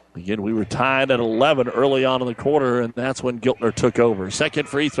 Again, we were tied at 11 early on in the quarter, and that's when Giltner took over. Second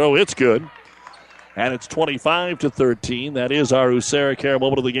free throw, it's good. And it's 25-13. That is our UseraCare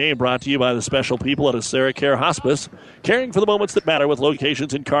moment of the game, brought to you by the special people at UseraCare Hospice, caring for the moments that matter with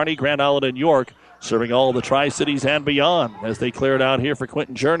locations in Kearney, Grand Island, and York, serving all the Tri-Cities and beyond. As they clear it out here for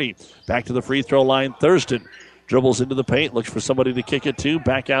Quentin Journey. Back to the free throw line, Thurston dribbles into the paint, looks for somebody to kick it to.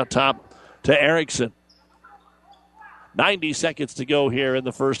 Back out top to Erickson. 90 seconds to go here in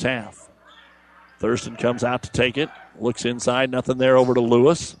the first half. Thurston comes out to take it, looks inside, nothing there, over to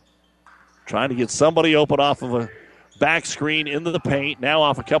Lewis. Trying to get somebody open off of a back screen into the paint. Now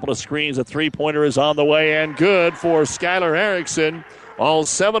off a couple of screens. A three-pointer is on the way and good for Skylar Erickson. All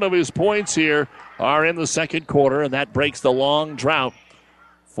 7 of his points here are in the second quarter, and that breaks the long drought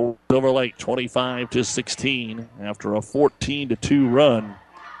for Silver Lake. 25-16 after a 14-2 run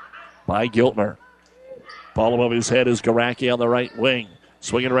by Giltner. Ball above his head is Garacki on the right wing.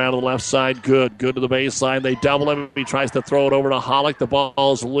 Swinging around to the left side, good to the baseline. They double him. He tries to throw it over to Hollick. The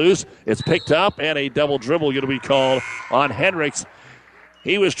ball's loose. It's picked up, and a double dribble going to be called on Henricks.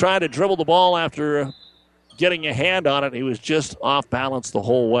 He was trying to dribble the ball after getting a hand on it. He was just off balance the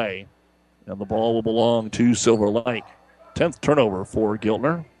whole way. And the ball will belong to Silver Lake. 10th turnover for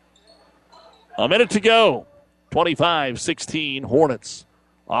Giltner. A minute to go. 25-16 Hornets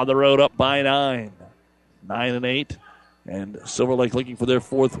on the road up by 9. 9-8. And Silver Lake looking for their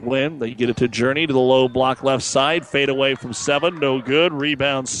 4th win. They get it to Journey to the low block left side. Fade away from 7. No good.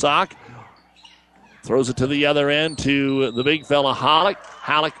 Rebound Sock. Throws it to the other end to the big fella Hollick.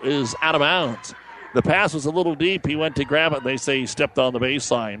 Hollick is out of bounds. The pass was a little deep. He went to grab it. They say he stepped on the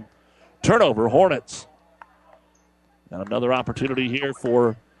baseline. Turnover, Hornets. And another opportunity here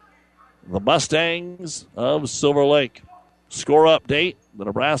for the Mustangs of Silver Lake. Score update. The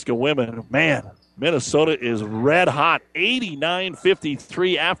Nebraska women. Man, Minnesota is red hot.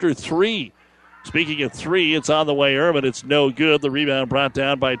 89-53 after 3. Speaking of 3, it's on the way. Irvin, it's no good. The rebound brought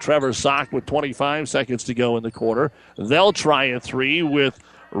down by Trevor Sock with 25 seconds to go in the quarter. They'll try a 3 with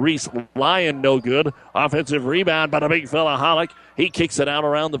Reese Lyon, no good. Offensive rebound by the big fella Hollick. He kicks it out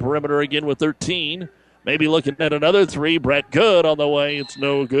around the perimeter again with 13. Maybe looking at another 3. Brett Good on the way. It's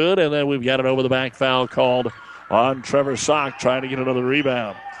no good. And then we've got an over-the-back foul called on Trevor Sock trying to get another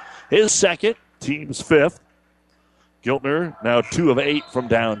rebound. His second, team's 5th. Giltner now 2 of 8 from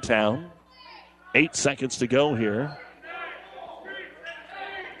downtown. 8 seconds to go here.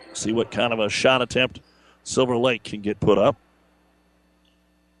 See what kind of a shot attempt Silver Lake can get put up.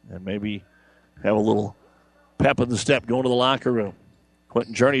 And maybe have a little pep in the step going to the locker room.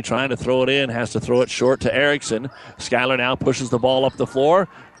 Quentin Journey trying to throw it in, has to throw it short to Erickson. Skyler now pushes the ball up the floor.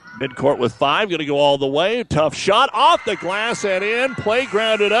 Midcourt with 5, going to go all the way. Tough shot off the glass and in. Play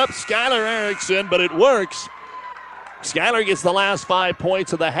grounded up. Skylar Erickson, but it works. Skyler gets the last 5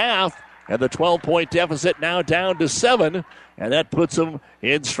 points of the half, and the 12-point deficit now down to 7, and that puts them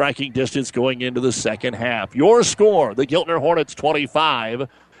in striking distance going into the second half. Your score, the Giltner Hornets 25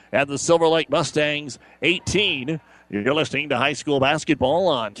 and the Silver Lake Mustangs 18. You're listening to high school basketball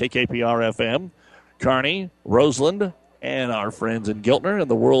on KKPR-FM, Kearney, Roseland, and our friends in Giltner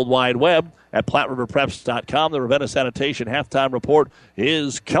and the World Wide Web at PlatteRiverPreps.com. The Ravenna Sanitation halftime report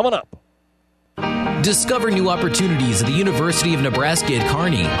is coming up. Discover new opportunities at the University of Nebraska at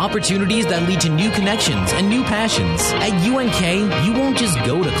Kearney. Opportunities that lead to new connections and new passions. At UNK, you won't just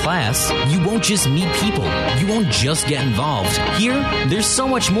go to class. You won't just meet people. You won't just get involved. Here, there's so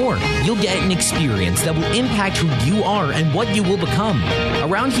much more. You'll get an experience that will impact who you are and what you will become.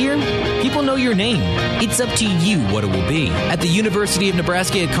 Around here, people know your name. It's up to you what it will be. At the University of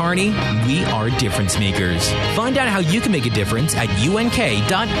Nebraska at Kearney, we are difference makers. Find out how you can make a difference at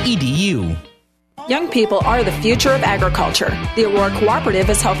unk.edu. Young people are the future of agriculture. The Aurora Cooperative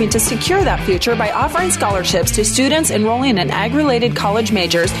is helping to secure that future by offering scholarships to students enrolling in ag-related college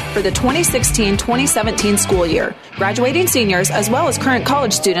majors for the 2016-2017 school year. Graduating seniors as well as current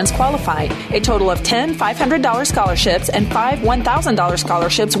college students qualify. A total of 10 $500 scholarships and 5 $1,000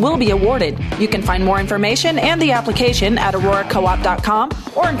 scholarships will be awarded. You can find more information and the application at auroracoop.com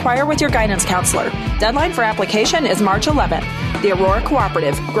or inquire with your guidance counselor. Deadline for application is March 11th. The Aurora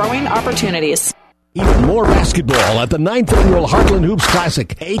Cooperative, growing opportunities. Even more basketball at the 9th Annual Heartland Hoops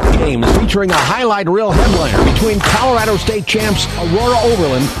Classic. 8 games featuring a highlight reel headliner between Colorado State champs Aurora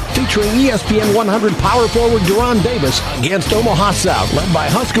Overland, featuring ESPN 100 power forward Deron Davis against Omaha South, led by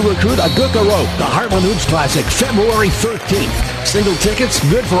Husker recruit Aguka Rope. The Heartland Hoops Classic, February 13th. Single tickets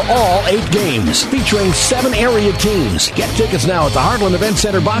good for all 8 games, featuring 7 area teams. Get tickets now at the Heartland Event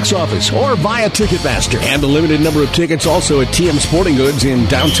Center box office or via Ticketmaster. And a limited number of tickets also at TM Sporting Goods in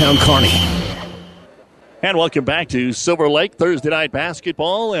downtown Kearney. And welcome back to Silver Lake Thursday Night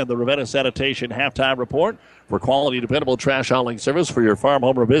Basketball and the Ravenna Sanitation Halftime Report. For quality, dependable trash hauling service for your farm,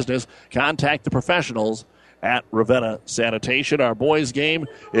 home, or business, contact the professionals at Ravenna Sanitation. Our boys' game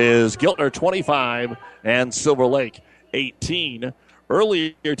is Giltner 25 and Silver Lake 18.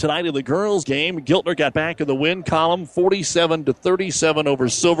 Earlier tonight in the girls' game, Giltner got back in the win column, 47-37 over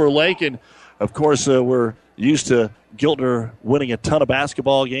Silver Lake. And, of course, we're used to Giltner winning a ton of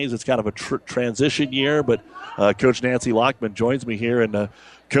basketball games. It's kind of a transition year, but Coach Nancy Lockman joins me here. And,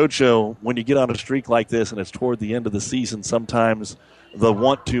 Coach, when you get on a streak like this and it's toward the end of the season, sometimes the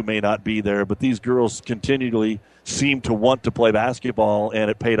want to may not be there, but these girls continually seem to want to play basketball,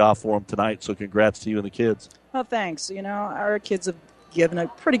 and it paid off for them tonight. So congrats to you and the kids. Well, thanks. You know, our kids have given a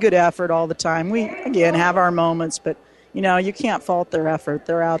pretty good effort all the time. We, again, have our moments, but you know, you can't fault their effort.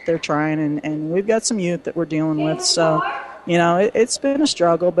 They're out there trying, and we've got some youth that we're dealing with. So, you know, it's been a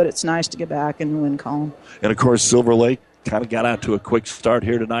struggle, but it's nice to get back in the win column. And, of course, Silver Lake kind of got out to a quick start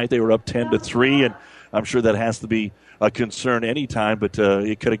here tonight. They were up 10-3, and I'm sure that has to be a concern anytime, but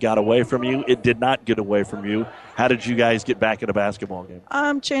it could have got away from you. It did not get away from you. How did you guys get back in a basketball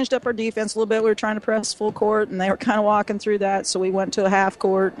game? Changed up our defense a little bit. We were trying to press full court, and they were kind of walking through that, so we went to a half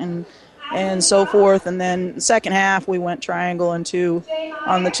court and so forth. And then the second half, we went triangle and 2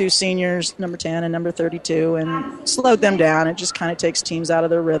 on the 2 seniors, number 10 and number 32, and slowed them down. It just kind of takes teams out of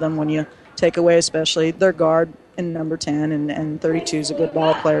their rhythm when you take away especially their guard in number 10, and 32 is a good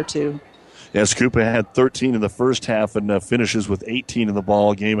ball player too. Yes, Koopa had 13 in the first half and finishes with 18 in the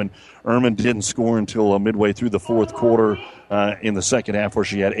ball game. And Ehrman didn't score until midway through the fourth quarter in the second half, where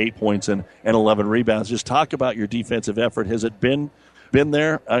she had 8 points and 11 rebounds. Just talk about your defensive effort. Has it been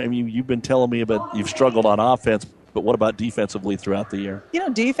there? I mean, you've been telling me about you've struggled on offense, but what about defensively throughout the year? You know,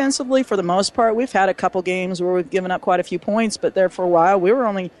 defensively, for the most part, we've had a couple games where we've given up quite a few points, but there for a while we were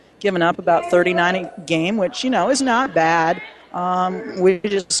only giving up about 39 a game, which, you know, is not bad. We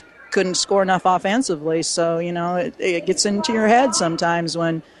just couldn't score enough offensively. So, you know, it gets into your head sometimes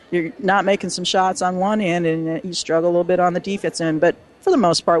when you're not making some shots on one end and you struggle a little bit on the defense end. But for the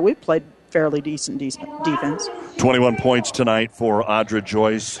most part, we've played fairly decent defense. 21 points tonight for Audra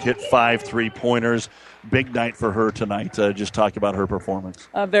Joyce. Hit 5 3-pointers. Big night for her tonight. Just talk about her performance.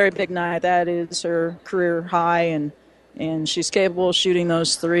 A very big night. That is her career high, and she's capable of shooting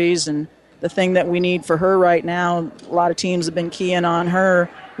those threes. And the thing that we need for her right now, a lot of teams have been keying on her.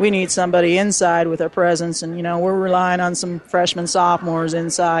 We need somebody inside with her presence, and, you know, we're relying on some freshmen, sophomores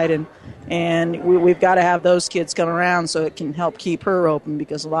inside, and we've got to have those kids come around so it can help keep her open,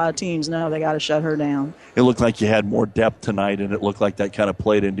 because a lot of teams know they got to shut her down. It looked like you had more depth tonight, and it looked like that kind of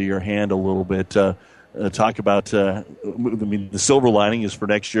played into your hand a little bit. Talk about, I mean, the silver lining is for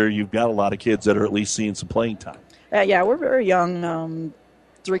next year you've got a lot of kids that are at least seeing some playing time. Yeah, we're very young.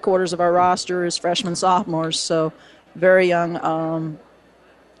 3/4 of our roster is freshmen, sophomores, so very young.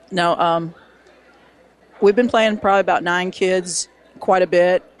 We've been playing probably about 9 kids quite a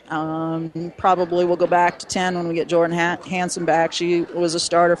bit. Probably we'll go back to 10 when we get Jordan Hansen back. She was a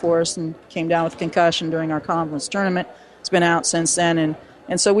starter for us and came down with a concussion during our conference tournament. It's been out since then,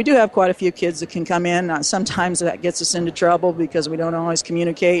 and so we do have quite a few kids that can come in. Sometimes that gets us into trouble because we don't always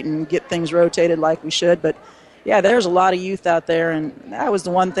communicate and get things rotated like we should, but yeah, there's a lot of youth out there, and that was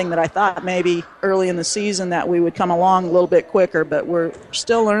the one thing that I thought maybe early in the season that we would come along a little bit quicker, but we're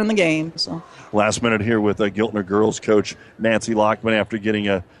still learning the game. So. Last minute here with Giltner girls coach Nancy Lockman after getting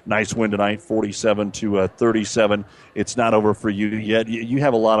a nice win tonight, 47-37. It's not over for you yet. You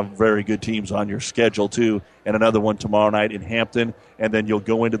have a lot of very good teams on your schedule, too, and another one tomorrow night in Hampton, and then you'll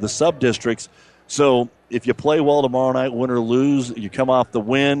go into the sub-districts. So if you play well tomorrow night, win or lose, you come off the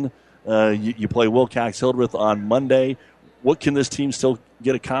win, you play Wilcox-Hildreth on Monday. What can this team still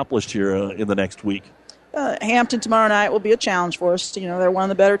get accomplished here in the next week? Hampton tomorrow night will be a challenge for us. They're one of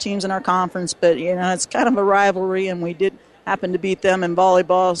the better teams in our conference, but, it's kind of a rivalry, and we did happen to beat them in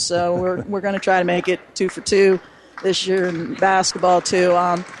volleyball, so we're going to try to make it 2 for 2 this year in basketball, too.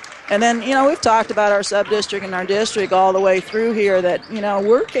 And then, we've talked about our sub-district and our district all the way through here that,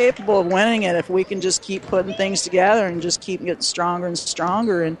 we're capable of winning it if we can just keep putting things together and just keep getting stronger and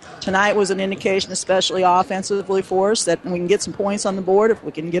stronger. And tonight was an indication, especially offensively for us, that we can get some points on the board if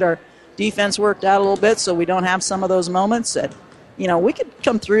we can get our defense worked out a little bit so we don't have some of those moments that, we could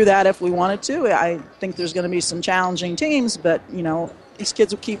come through that if we wanted to. I think there's going to be some challenging teams, but, these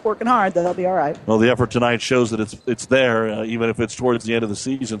kids will keep working hard. They'll be all right. Well, the effort tonight shows that it's there, even if it's towards the end of the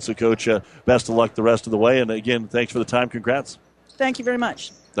season. So, Coach, best of luck the rest of the way. And, again, thanks for the time. Congrats. Thank you very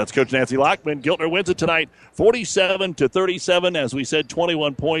much. That's Coach Nancy Lockman. Giltner wins it tonight, 47-37. As we said,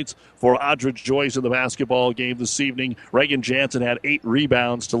 21 points for Audra Joyce in the basketball game this evening. Reagan Jansen had 8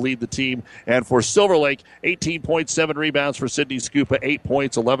 rebounds to lead the team. And for Silver Lake, 18 points, 7 rebounds for Sydney Scupa, 8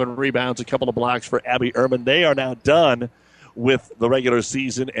 points, 11 rebounds, a couple of blocks for Abby Ehrman. They are now done with the regular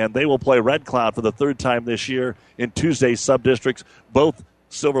season, and they will play Red Cloud for the third time this year in Tuesday's sub-districts. Both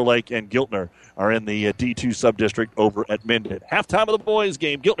Silver Lake and Giltner are in the D2 sub-district over at Minden. Halftime of the boys'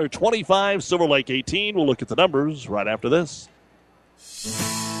 game, Giltner 25, Silver Lake 18. We'll look at the numbers right after this.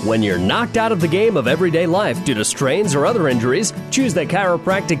 When you're knocked out of the game of everyday life due to strains or other injuries, choose the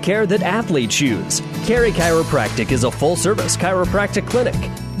chiropractic care that athletes use. Carey Chiropractic is a full-service chiropractic clinic.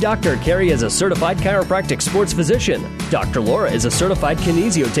 Dr. Carey is a certified chiropractic sports physician. Dr. Laura is a certified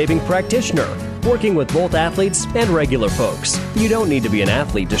kinesiotaping practitioner, working with both athletes and regular folks. You don't need to be an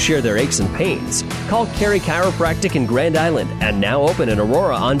athlete to share their aches and pains. Call Carey Chiropractic in Grand Island and now open in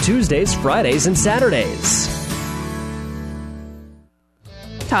Aurora on Tuesdays, Fridays, and Saturdays.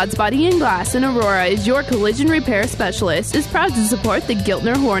 Todd's Body and Glass in Aurora is your collision repair specialist, is proud to support the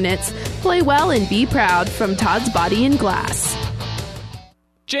Giltner Hornets. Play well and be proud from Todd's Body and Glass.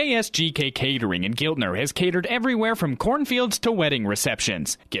 JSGK Catering in Giltner has catered everywhere from cornfields to wedding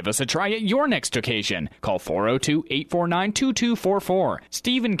receptions. Give us a try at your next occasion. Call 402-849-2244.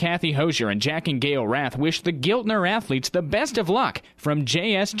 Steve and Kathy Hosier and Jack and Gail Rath wish the Giltner athletes the best of luck from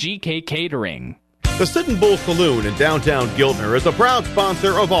JSGK Catering. The Sit-N Bull Saloon in downtown Giltner is a proud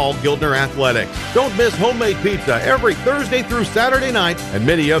sponsor of all Giltner athletics. Don't miss homemade pizza every Thursday through Saturday night and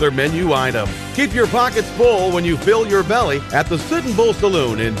many other menu items. Keep your pockets full when you fill your belly at the Sit-N Bull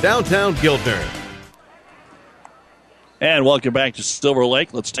Saloon in downtown Giltner. And welcome back to Silver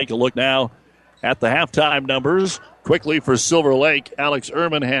Lake. Let's take a look now at the halftime numbers. Quickly for Silver Lake, Alex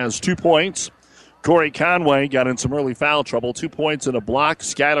Ehrman has 2 points. Corey Conway got in some early foul trouble, 2 points and a block.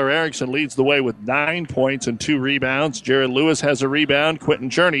 Skylar Erickson leads the way with 9 points and 2 rebounds. Jared Lewis has a rebound.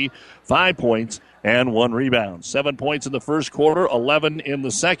 Quentin Cherney, 5 points and 1 rebound. 7 points in the first quarter, 11 in the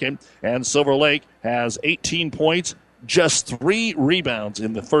second. And Silver Lake has 18 points, just 3 rebounds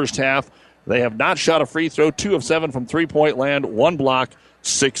in the first half. They have not shot a free throw, 2 of 7 from three-point land, 1 block,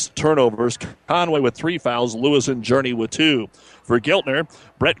 6 turnovers. Conway with 3 fouls, Lewis and Journey with 2. For Giltner,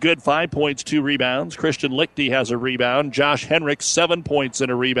 Brett Good, 5 points, 2 rebounds. Christian Lichty has a rebound. Josh Henricks, 7 points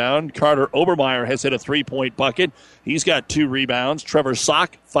and a rebound. Carter Obermeyer has hit a 3-point bucket. He's got 2 rebounds. Trevor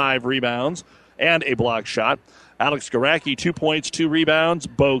Sock, 5 rebounds and a block shot. Alex Garacki, 2 points, 2 rebounds.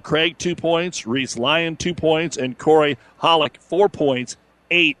 Bo Craig, 2 points. Reese Lyon, 2 points. And Corey Hollick, 4 points,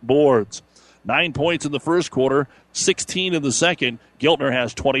 8 boards. 9 points in the first quarter, 16 in the second. Giltner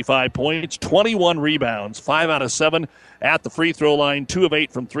has 25 points, 21 rebounds, 5 out of 7 at the free throw line, 2 of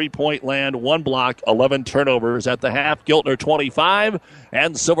 8 from three-point land, 1 block, 11 turnovers at the half. Giltner 25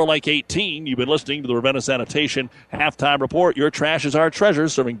 and Silver Lake 18. You've been listening to the Ravenna Sanitation Halftime Report. Your trash is our treasure,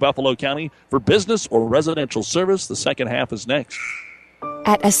 serving Buffalo County for business or residential service. The second half is next.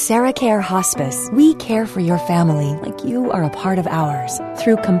 At AseraCare Hospice, we care for your family like you are a part of ours.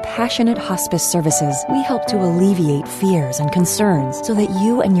 Through compassionate hospice services, we help to alleviate fears and concerns so that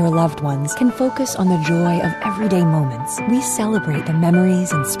you and your loved ones can focus on the joy of everyday moments. We celebrate the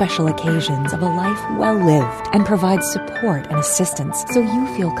memories and special occasions of a life well lived and provide support and assistance so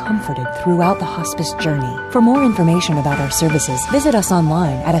you feel comforted throughout the hospice journey. For more information about our services, visit us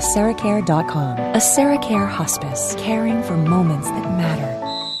online at aseracare.com. AseraCare Hospice, caring for moments that matter.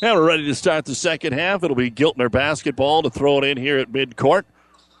 Now we're ready to start the second half. It'll be Giltner basketball to throw it in here at midcourt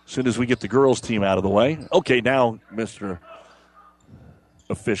as soon as we get the girls' team out of the way. Okay, now Mr.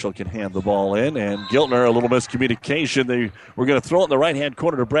 Official can hand the ball in, and Giltner, a little miscommunication. They were going to throw it in the right-hand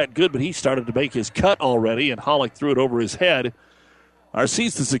corner to Brett Good, but he started to make his cut already, and Hollick threw it over his head. Our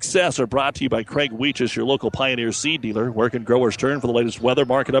Seeds to Success are brought to you by Craig Weeches, your local Pioneer seed dealer. Where can growers turn for the latest weather,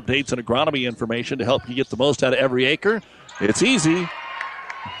 market updates, and agronomy information to help you get the most out of every acre? It's easy.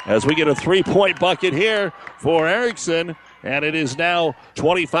 As we get a three-point bucket here for Erickson, and it is now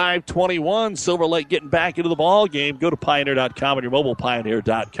 25-21. Silver Lake getting back into the ball game. Go to Pioneer.com and your mobile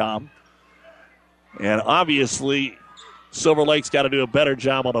Pioneer.com. And obviously, Silver Lake's got to do a better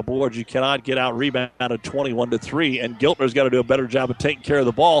job on the board. You cannot get out rebounded 21-3, and Giltner's got to do a better job of taking care of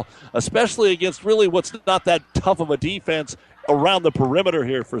the ball, especially against really what's not that tough of a defense around the perimeter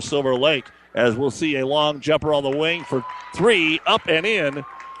here for Silver Lake, as we'll see a long jumper on the wing for three, up and in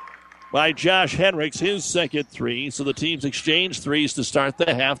by Josh Henricks, his second three. So the teams exchange threes to start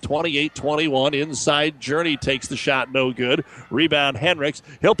the half. 28-21. Inside, Journey takes the shot, no good. Rebound, Henricks.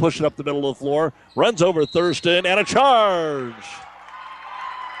 He'll push it up the middle of the floor. Runs over Thurston, and a charge.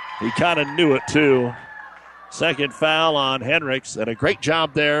 He kind of knew it, too. Second foul on Henricks, and a great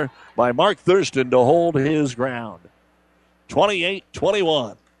job there by Mark Thurston to hold his ground.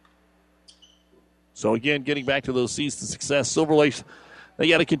 28-21. So, again, getting back to those Seeds to Success, Silver Lakes, they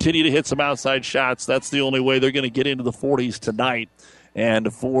got to continue to hit some outside shots. That's the only way they're going to get into the 40s tonight.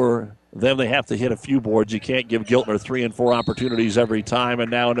 And for them, they have to hit a few boards. You can't give Giltner 3 and 4 opportunities every time. And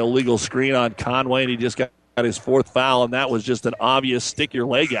now an illegal screen on Conway, and he just got his fourth foul, and that was just an obvious stick your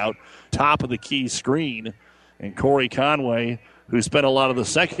leg out, top of the key screen. And Corey Conway, who spent a lot of the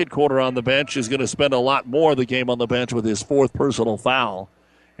second quarter on the bench, is going to spend a lot more of the game on the bench with his fourth personal foul.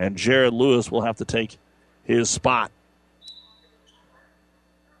 And Jared Lewis will have to take his spot.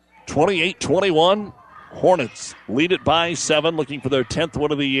 28-21. Hornets lead it by 7, looking for their 10th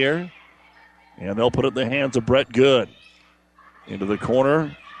win of the year. And they'll put it in the hands of Brett Good. Into the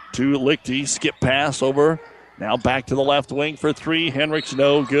corner to Lichty. Skip pass over. Now back to the left wing for three. Henricks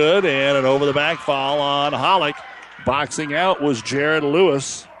no good. And an over-the-back foul on Hollick. Boxing out was Jared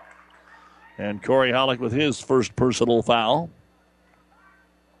Lewis. And Corey Hollick with his first personal foul.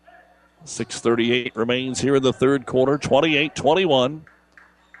 6:38 remains here in the third quarter. 28-21.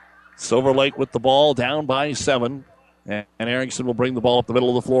 Silver Lake with the ball down by 7. And Erickson will bring the ball up the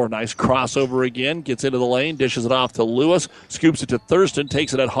middle of the floor. Nice crossover again. Gets into the lane. Dishes it off to Lewis. Scoops it to Thurston.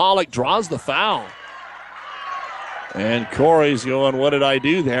 Takes it at Hollick. Draws the foul. And Corey's going, what did I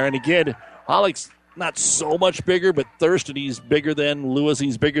do there? And again, Hollick's not so much bigger, but Thurston, he's bigger than Lewis.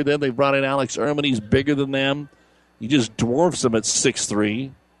 He's bigger than. They brought in Alex Ehrman. He's bigger than them. He just dwarfs them at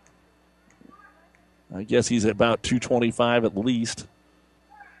 6'3". I guess he's about 225 at least.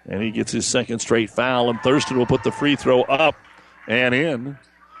 And he gets his second straight foul, and Thurston will put the free throw up and in.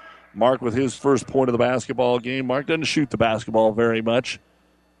 Mark with his first point of the basketball game. Mark doesn't shoot the basketball very much.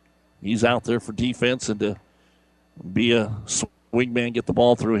 He's out there for defense and to be a swingman, get the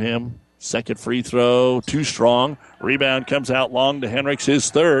ball through him. Second free throw, too strong. Rebound comes out long to Henricks, his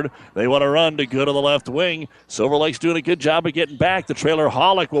third. They want to run to Good on the left wing. Silver Lake's doing a good job of getting back. The trailer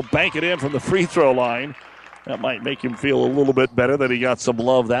Hollick will bank it in from the free throw line. That might make him feel a little bit better that he got some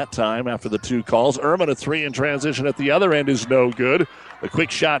love that time after the two calls. Ehrman, a three in transition at the other end, is no good. The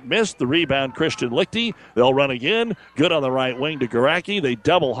quick shot missed. The rebound, Christian Lichty. They'll run again. Good on the right wing to Garacki. They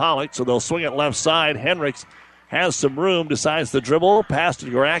double Hollick, so they'll swing it left side. Henricks has some room, decides to dribble. Pass to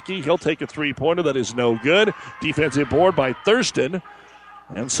Garacki. He'll take a three-pointer that is no good. Defensive board by Thurston.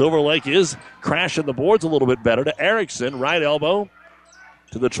 And Silver Lake is crashing the boards a little bit better to Erickson. Right elbow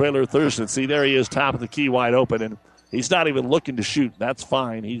to the trailer Thurston. See, there he is, top of the key, wide open. And he's not even looking to shoot. That's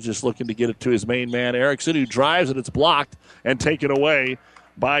fine. He's just looking to get it to his main man, Erickson, who drives, and it's blocked and taken away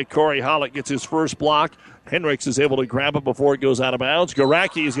by Corey Hollick. Gets his first block. Henricks is able to grab it before it goes out of bounds.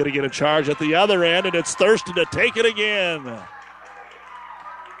 Garacki is going to get a charge at the other end, and it's Thurston to take it again.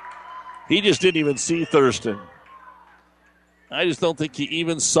 He just didn't even see Thurston. I just don't think he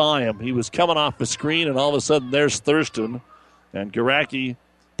even saw him. He was coming off the screen, and all of a sudden there's Thurston. And Garacki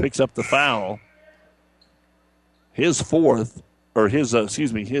picks up the foul. His fourth. or his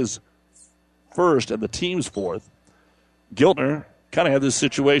first and the team's fourth. Giltner kind of had this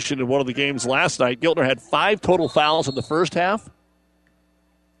situation in one of the games last night. Giltner had 5 total fouls in the first half,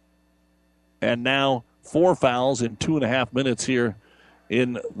 and now 4 fouls in 2.5 minutes here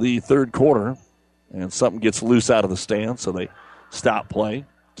in the third quarter. And something gets loose out of the stand, so they stop play.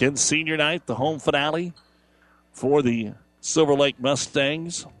 Again, senior night, the home finale for the Silver Lake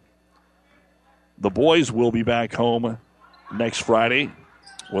Mustangs. The boys will be back home next Friday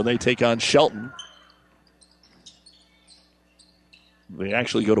when they take on Shelton. They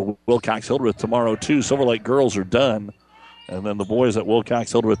actually go to Wilcox-Hildreth tomorrow, too. Silver Lake girls are done. And then the boys at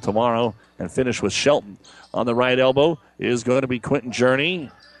Wilcox-Hildreth tomorrow and finish with Shelton. On the right elbow is going to be Quentin Journey.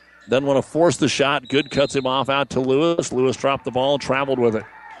 Doesn't want to force the shot. Good cuts him off out to Lewis. Lewis dropped the ball and traveled with it.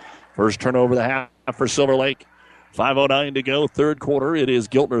 First turnover of the half for Silver Lake. 5:09 to go, third quarter. It is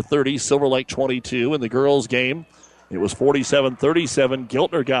Giltner 30, Silver Lake 22. In the girls' game, it was 47-37.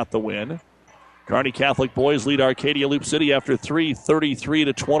 Giltner got the win. Kearney Catholic boys lead Arcadia Loop City after 3,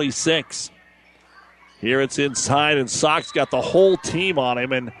 33-26. Here it's inside, and Sock's got the whole team on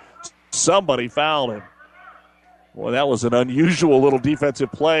him, and somebody fouled him. Boy, that was an unusual little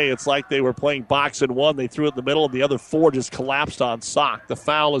defensive play. It's like they were playing box and one. They threw it in the middle, and the other 4 just collapsed on Sock. The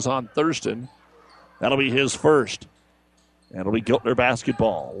foul is on Thurston. That'll be his first. And it'll be Giltner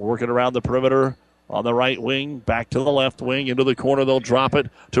basketball. Working around the perimeter on the right wing, back to the left wing, into the corner. They'll drop it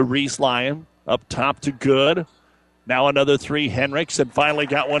to Reese Lyon. Up top to Good. Now another 3, Henricks, and finally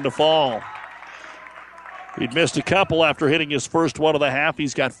got one to fall. He'd missed a couple after hitting his first one of the half.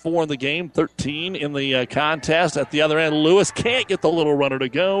 He's got 4 in the game, 13 in the contest. At the other end, Lewis can't get the little runner to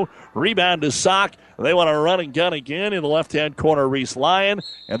go. Rebound to Sock. They want to run and gun again in the left-hand corner, Reese Lyon.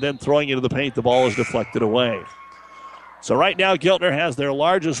 And then throwing into the paint, the ball is deflected away. So right now, Giltner has their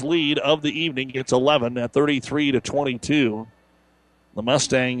largest lead of the evening. It's 11 at 33-22. The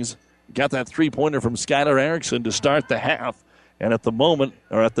Mustangs got that three-pointer from Skylar Erickson to start the half. And at the moment,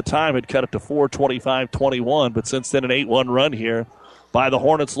 or at the time, it cut it to 4:25-21. But since then, an 8-1 run here by the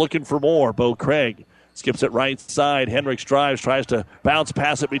Hornets looking for more. Bo Craig skips it right side. Hendricks drives, tries to bounce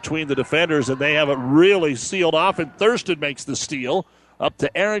pass it between the defenders, and they have it really sealed off. And Thurston makes the steal. Up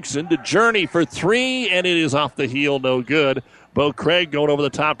to Erickson to Journey for 3, and it is off the heel, no good. Bo Craig going over the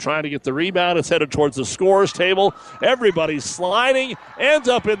top, trying to get the rebound. It's headed towards the scorer's table. Everybody's sliding. Ends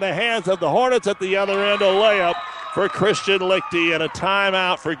up in the hands of the Hornets at the other end. A layup for Christian Lichty, and a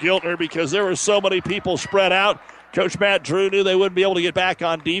timeout for Giltner because there were so many people spread out. Coach Matt Drew knew they wouldn't be able to get back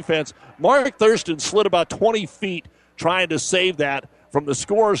on defense. Mark Thurston slid about 20 feet trying to save that from the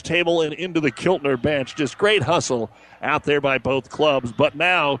scorer's table and into the Giltner bench. Just great hustle out there by both clubs. But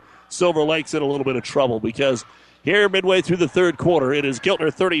now Silver Lake's in a little bit of trouble because here midway through the third quarter, it is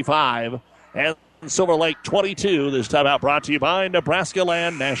Giltner 35 and Silver Lake 22. This timeout brought to you by Nebraska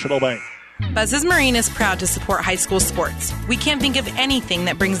Land National Bank. Buzz's Marine is proud to support high school sports. We can't think of anything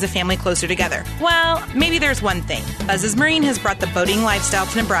that brings the family closer together. Well, maybe there's one thing. Buzz's Marine has brought the boating lifestyle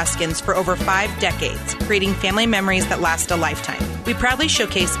to Nebraskans for over 5 decades, creating family memories that last a lifetime. We proudly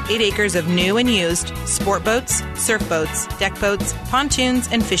showcase 8 acres of new and used sport boats, surf boats, deck boats, pontoons,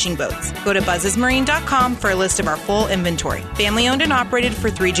 and fishing boats. Go to buzzesmarine.com for a list of our full inventory. Family owned and operated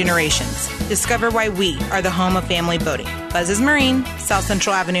for 3 generations. Discover why we are the home of family boating. Buzz's Marine, South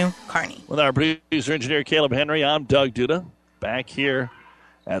Central Avenue, Kearney. With our producer engineer Caleb Henry, I'm Doug Duda, back here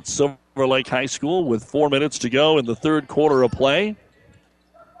at Silver Lake High School with 4 minutes to go in the third quarter of play.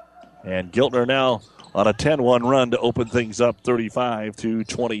 And Giltner now on a 10-1 run to open things up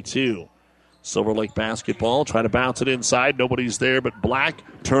 35-22. Silver Lake basketball, trying to bounce it inside. Nobody's there but Black.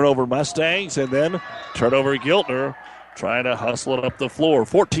 Turnover Mustangs, and then turnover Giltner, trying to hustle it up the floor.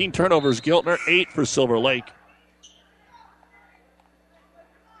 14 turnovers Giltner, 8 for Silver Lake.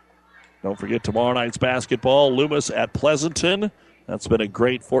 Don't forget tomorrow night's basketball, Loomis at Pleasanton. That's been a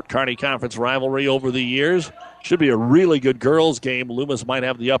great Fort Kearney Conference rivalry over the years. Should be a really good girls' game. Loomis might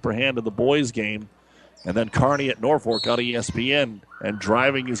have the upper hand in the boys' game. And then Kearney at Norfolk on ESPN. And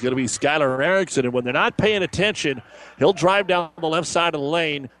driving is going to be Skylar Erickson. And when they're not paying attention, he'll drive down the left side of the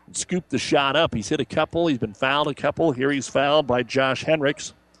lane and scoop the shot up. He's hit a couple. He's been fouled a couple. Here he's fouled by Josh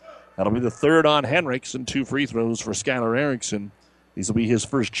Henricks. That'll be the third on Henricks and 2 free throws for Skylar Erickson. These will be his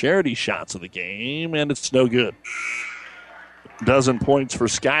first charity shots of the game, and it's no good. Dozen points for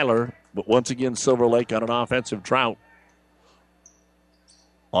Skylar, but once again, Silver Lake on an offensive drought.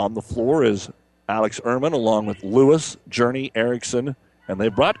 On the floor is Alex Ehrman along with Lewis, Journey, Erickson, and they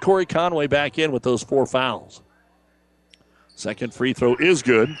brought Corey Conway back in with those 4 fouls. Second free throw is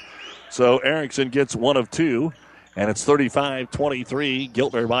good, so Erickson gets 1 of 2, and it's 35-23,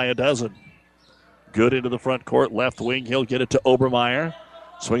 Giltner by a dozen. Good into the front court, left wing. He'll get it to Obermeyer.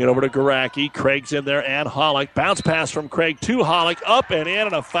 Swing it over to Garacki. Craig's in there and Hollick. Bounce pass from Craig to Hollick. Up and in,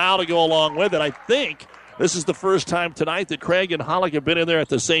 and a foul to go along with it. I think this is the first time tonight that Craig and Hollick have been in there at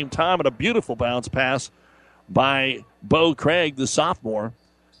the same time, and a beautiful bounce pass by Bo Craig, the sophomore,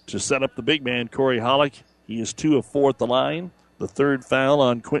 to set up the big man, Corey Hollick. He is 2 of 4 at the line. The third foul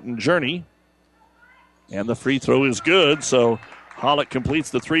on Quentin Journey. And the free throw is good, so Hollick completes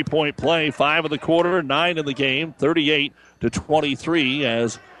the three-point play. 5 in the quarter, 9 in the game, 38-23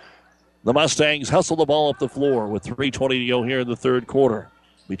 as the Mustangs hustle the ball up the floor with 3:20 to go here in the third quarter.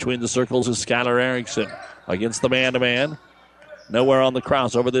 Between the circles is Skylar Erickson against the man-to-man. Nowhere on the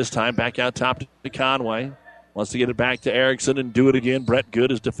crossover this time. Back out top to Conway. Wants to get it back to Erickson and do it again. Brett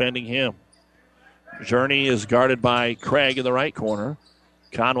Good is defending him. Journey is guarded by Craig in the right corner.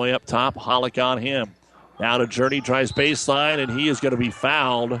 Conway up top, Hollick on him. Now to Journey, tries baseline, and he is going to be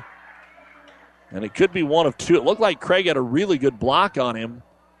fouled. And it could be one of two. It looked like Craig had a really good block on him,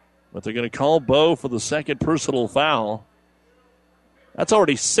 but they're going to call Bo for the second personal foul. That's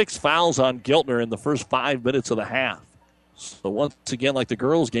already 6 fouls on Giltner in the first 5 minutes of the half. So once again, like the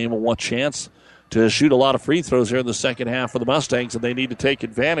girls' game, one chance to shoot a lot of free throws here in the second half for the Mustangs, and they need to take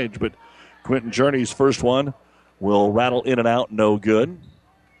advantage. But Quentin Journey's first one will rattle in and out, no good.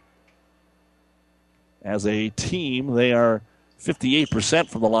 As a team, they are 58%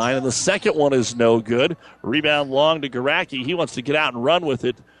 from the line, and the second one is no good. Rebound long to Garacki. He wants to get out and run with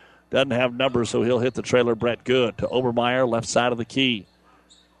it. Doesn't have numbers, so he'll hit the trailer. Brett Good to Obermeyer, left side of the key.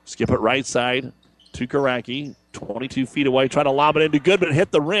 Skip it right side to Garacki. 22 feet away, trying to lob it into Good, but it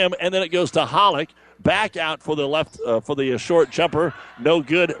hit the rim, and then it goes to Hollick. Back out for the left for the short jumper. No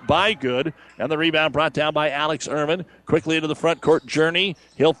good by Good. And the rebound brought down by Alex Ehrman. Quickly into the front court. Journey.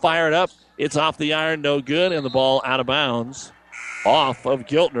 He'll fire it up. It's off the iron. No good. And the ball out of bounds. Off of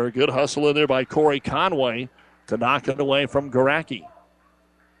Giltner. Good hustle in there by Corey Conway to knock it away from Garacki.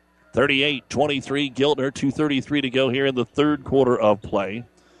 38-23 Giltner. 2:33 to go here in the third quarter of play.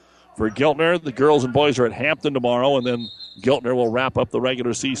 For Giltner, the girls and boys are at Hampton tomorrow, and then Giltner will wrap up the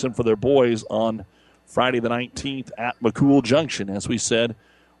regular season for their boys on Friday the 19th at McCool Junction. As we said,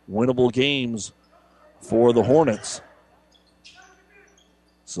 winnable games for the Hornets.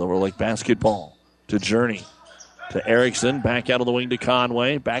 Silver Lake basketball to Journey. To Erickson, back out of the wing to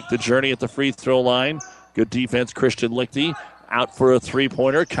Conway. Back to Journey at the free throw line. Good defense, Christian Lichty. Out for a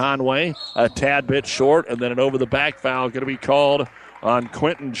three-pointer. Conway a tad bit short, and then an over-the-back foul going to be called on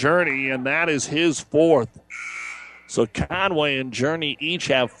Quentin Journey, and that is his fourth. So Conway and Journey each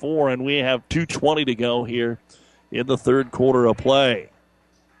have 4, and we have 2:20 to go here in the third quarter of play.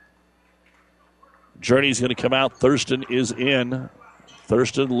 Journey's going to come out. Thurston is in.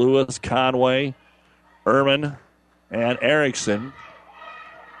 Thurston, Lewis, Conway, Ehrman, and Erickson.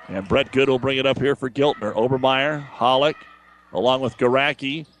 And Brett Good will bring it up here for Giltner. Obermeyer, Hollick, along with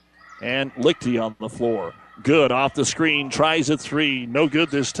Garacki and Lichty on the floor. Good off the screen, tries a three. No good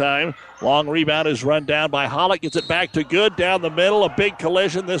this time. Long rebound is run down by Hollick. Gets it back to Good down the middle. A big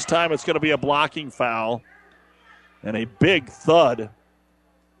collision. This time it's going to be a blocking foul. And a big thud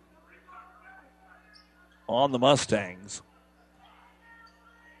on the Mustangs.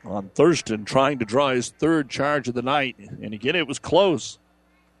 On Thurston trying to draw his third charge of the night. And again, it was close.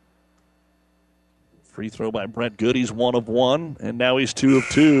 Free throw by Brett Good. He's 1 of 1. And now he's 2 of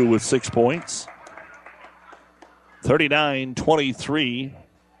 2 with 6 points. 39-23.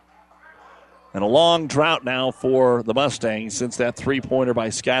 And a long drought now for the Mustangs since that three-pointer by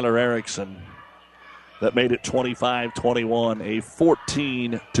Skylar Erickson that made it 25-21, a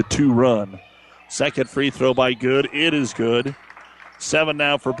 14-2 run. Second free throw by Good. It is good. 7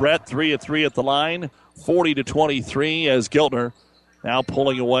 now for Brett, 3 of 3 at the line. 40-23 as Giltner now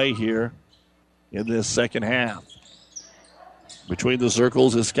pulling away here in this second half. Between the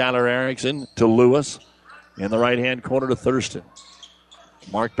circles is Skylar Erickson to Lewis. In the right-hand corner to Thurston.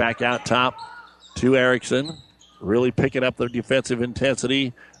 Mark back out top to Erickson. Really picking up their defensive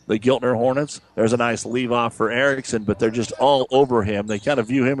intensity, the Giltner Hornets. There's a nice leave-off for Erickson, but they're just all over him. They kind of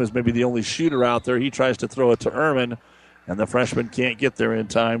view him as maybe the only shooter out there. He tries to throw it to Ehrman, and the freshman can't get there in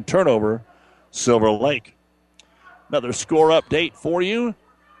time. Turnover, Silver Lake. Another score update for you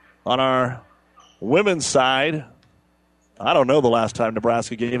on our women's side. I don't know the last time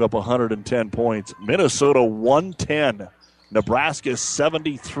Nebraska gave up 110 points. Minnesota 110. Nebraska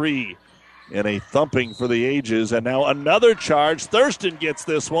 73 in a thumping for the ages. And now another charge. Thurston gets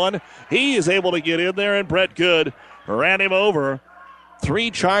this one. He is able to get in there, and Brett Good ran him over.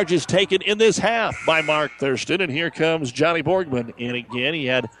 3 charges taken in this half by Mark Thurston. And here comes Johnny Borgman in again. He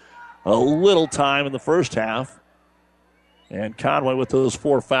had a little time in the first half. And Conway with those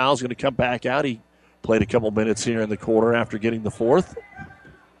 4 fouls going to come back out. He Played a couple minutes here in the quarter after getting the fourth.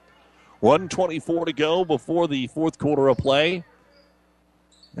 1:24 to go before the fourth quarter of play.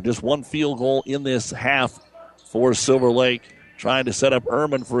 And just one field goal in this half for Silver Lake. Trying to set up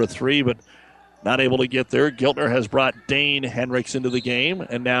Ehrman for a three, but not able to get there. Giltner has brought Dane Hendricks into the game,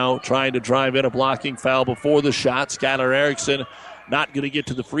 and now trying to drive in a blocking foul before the shot. Skylar Erickson not going to get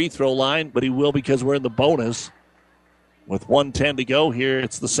to the free throw line, but he will because we're in the bonus. With 1:10 to go here,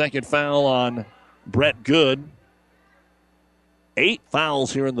 it's the second foul on Brett Good. 8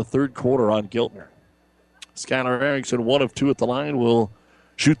 fouls here in the third quarter on Giltner. Skylar Erickson, 1 of 2 at the line, will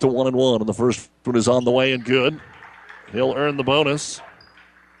shoot the 1-and-1, and the first one is on the way and good. He'll earn the bonus.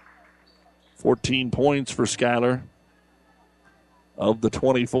 14 points for Skylar of the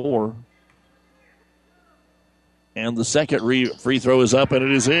 24. And the second free throw is up, and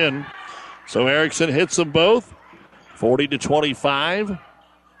it is in. So Erickson hits them both. 40-25,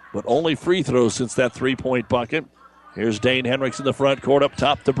 but only free throws since that three-point bucket. Here's Dane Hendricks in the front court up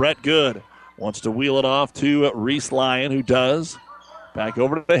top to Brett Good. Wants to wheel it off to Reese Lyon, who does. Back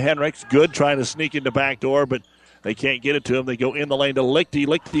over to Hendricks. Good trying to sneak into backdoor, but they can't get it to him. They go in the lane to Lichty.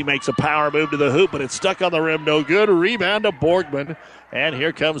 Lichty makes a power move to the hoop, but it's stuck on the rim. No good. Rebound to Borgman. And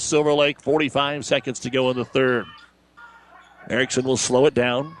here comes Silver Lake. 45 seconds to go in the third. Erickson will slow it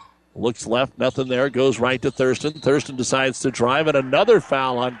down. Looks left, nothing there. Goes right to Thurston. Thurston decides to drive, and another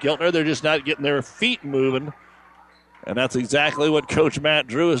foul on Giltner. They're just not getting their feet moving. And that's exactly what Coach Matt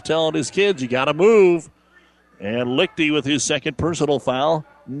Drew is telling his kids. You got to move. And Lichty with his second personal foul.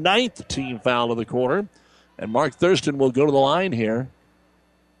 9th team foul of the quarter. And Mark Thurston will go to the line here.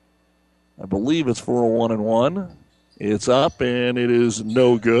 I believe it's for a 1-and-1. It's up, and it is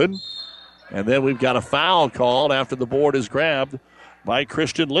no good. And then we've got a foul called after the board is grabbed by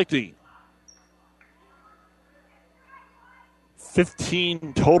Christian Lichty.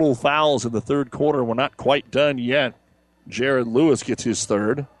 15 total fouls in the third quarter. We're not quite done yet. Jared Lewis gets his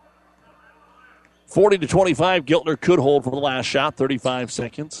third. 40-25. Giltner could hold for the last shot. 35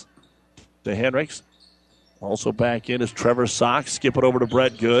 seconds to Hendricks. Also back in is Trevor Sock. Skip it over to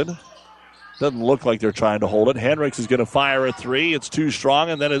Brett Good. Doesn't look like they're trying to hold it. Hendricks is going to fire a three. It's too strong,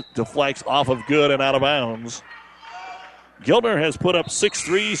 and then it deflects off of Good and out of bounds. Giltner has put up 6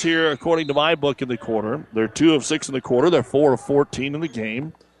 threes here, according to my book, in the quarter. They're 2 of 6 in the quarter. They're 4 of 14 in the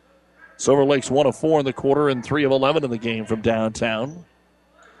game. Silver Lake's 1 of 4 in the quarter and 3 of 11 in the game from downtown.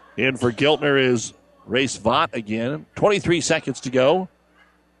 In for Giltner is Race Vaught again. 23 seconds to go.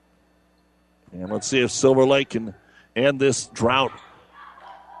 And let's see if Silver Lake can end this drought.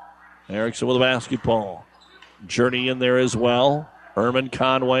 Erickson with a basketball. Journey in there as well. Ehrman,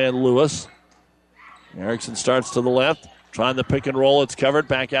 Conway, and Lewis. Erickson starts to the left. Trying the pick and roll. It's covered.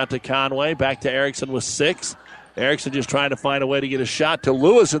 Back out to Conway. Back to Erickson with 6. Erickson just trying to find a way to get a shot to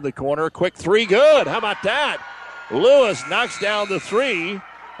Lewis in the corner. Quick three. Good. How about that? Lewis knocks down the 3.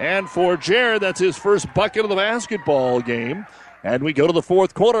 And for Jared, that's his first bucket of the basketball game. And we go to the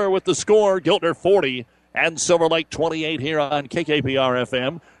fourth quarter with the score. Giltner 40 and Silver Lake 28 here on KKPR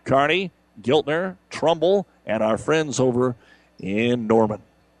FM. Kearney, Giltner, Trumbull, and our friends over in Norman.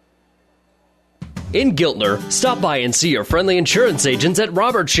 In Giltner, stop by and see your friendly insurance agents at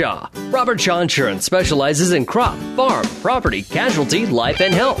Robert Shaw. Robert Shaw Insurance specializes in crop, farm, property, casualty, life,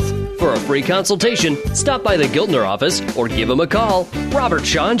 and health. For a free consultation, stop by the Giltner office or give them a call. Robert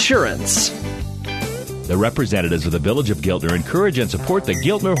Shaw Insurance. The representatives of the Village of Giltner encourage and support the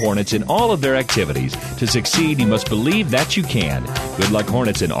Giltner Hornets in all of their activities. To succeed, you must believe that you can. Good luck,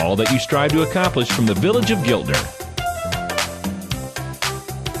 Hornets, in all that you strive to accomplish from the Village of Giltner.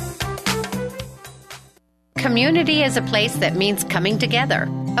 Community is a place that means coming together,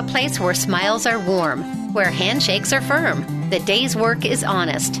 a place where smiles are warm, where handshakes are firm, the day's work is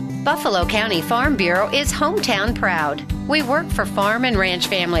honest. Buffalo County Farm Bureau is hometown proud. We work for farm and ranch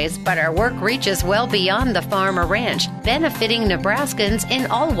families, but our work reaches well beyond the farm or ranch, benefiting Nebraskans in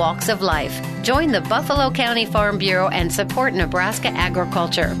all walks of life. Join the Buffalo County Farm Bureau and support Nebraska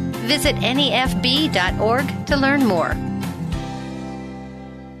agriculture. Visit nefb.org to learn more.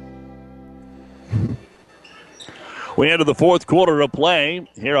 We enter the fourth quarter of play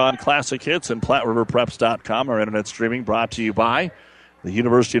here on Classic Hits and PlatteRiverPreps.com. Our internet streaming brought to you by the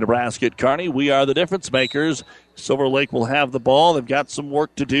University of Nebraska at Kearney. We are the difference makers. Silver Lake will have the ball. They've got some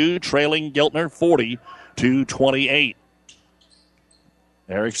work to do, trailing Giltner 40-28.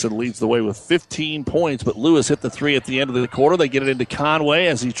 Erickson leads the way with 15 points, but Lewis hit the 3 at the end of the quarter. They get it into Conway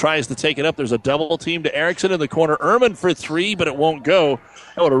as he tries to take it up. There's a double team to Erickson in the corner. Ehrman for 3, but it won't go.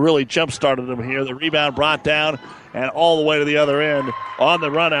 That would have really jump-started him here. The rebound brought down and all the way to the other end. On the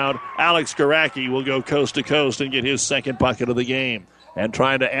run out, Alex Garacki will go coast to coast and get his second bucket of the game. and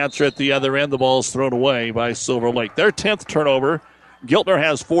trying to answer at the other end. The ball's thrown away by Silver Lake. Their 10th turnover. Giltner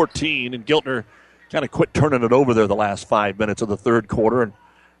has 14, and Giltner kind of quit turning it over there the last 5 minutes of the third quarter, and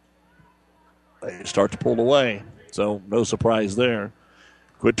they start to pull away. So no surprise there.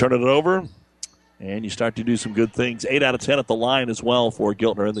 Quit turning it over, and you start to do some good things. 8 out of 10 at the line as well for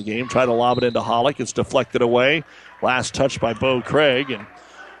Giltner in the game. Try to lob it into Hollick. It's deflected away. Last touch by Bo Craig, and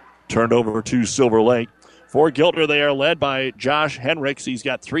turned over to Silver Lake. For Giltner, they are led by Josh Henricks. He's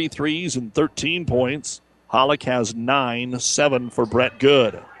got 3 threes and 13 points. Hollick has 9, 7 for Brett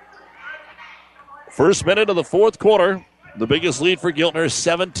Good. First minute of the fourth quarter. The biggest lead for Giltner is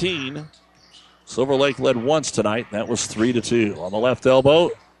 17. Silver Lake led once tonight. That was 3-2. On the left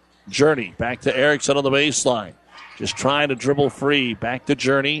elbow, Journey. Back to Erickson on the baseline. Just trying to dribble free. Back to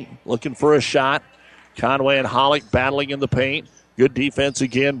Journey. Looking for a shot. Conway and Hollick battling in the paint. Good defense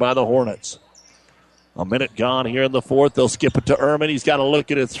again by the Hornets. A minute gone here in the fourth. They'll skip it to Ehrman. He's got to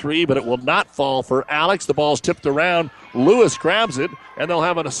look at a 3, but it will not fall for Alex. The ball's tipped around. Lewis grabs it, and they'll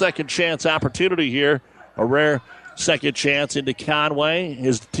have a second chance opportunity here. A rare second chance into Conway.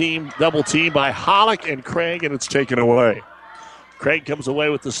 His team double teamed by Hollick and Craig, and it's taken away. Craig comes away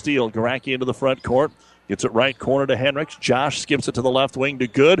with the steal. Garacki into the front court. Gets it right corner to Henricks. Josh skips it to the left wing to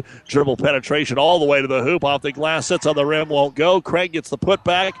Good. Dribble penetration all the way to the hoop. Off the glass. Sits on the rim. Won't go. Craig gets the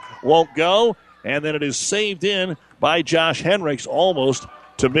putback. Won't go. And then it is saved in by Josh Henricks almost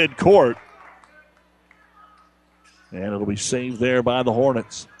to midcourt. And it'll be saved there by the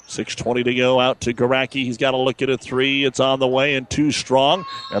Hornets. 6:20 to go. Out to Garacki. He's got to look at a 3. It's on the way and too strong.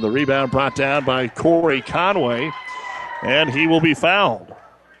 And the rebound brought down by Corey Conway. And he will be fouled.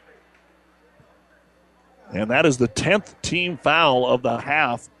 And that is the 10th team foul of the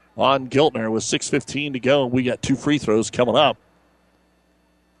half on Giltner with 6:15 to go. We got 2 free throws coming up.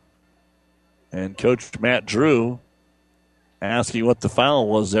 And Coach Matt Drew asking what the foul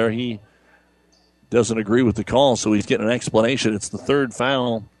was there. He doesn't agree with the call, so he's getting an explanation. It's the 3rd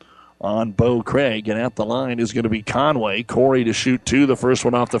foul on Bo Craig, and at the line is going to be Conway. Corey to shoot 2. The first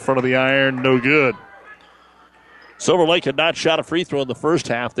one off the front of the iron, no good. Silver Lake had not shot a free throw in the first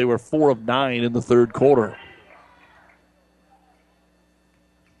half. They were 4 of 9 in the third quarter.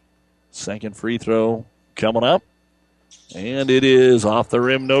 Second free throw coming up. And it is off the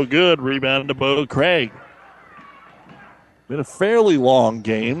rim, no good. Rebound to Bo Craig. Been a fairly long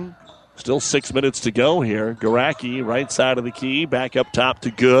game. Still 6 minutes to go here. Garacki, right side of the key, back up top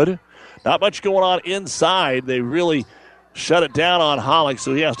to Good. Not much going on inside. They really shut it down on Hollick,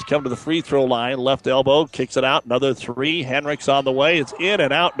 so he has to come to the free throw line. Left elbow, kicks it out. Another 3. Henricks on the way. It's in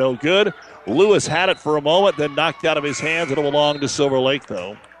and out, no good. Lewis had it for a moment, then knocked out of his hands. It'll belong to Silver Lake,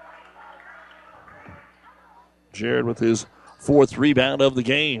 though. Jared with his 4th rebound of the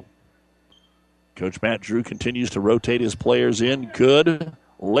game. Coach Matt Drew continues to rotate his players in. Good,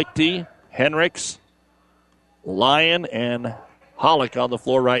 Lichty, Henricks, Lyon, and Hollick on the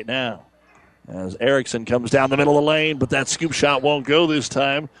floor right now. As Erickson comes down the middle of the lane, but that scoop shot won't go this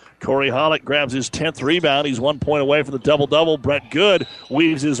time. Corey Hollick grabs his 10th rebound. He's 1 point away from the double-double. Brett Good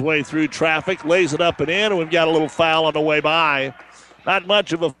weaves his way through traffic, lays it up and in, and we've got a little foul on the way by. Not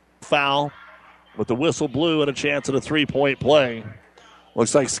much of a foul, but the whistle blew and a chance at a 3-point play.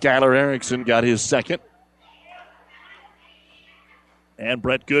 Looks like Skylar Erickson got his 2nd. And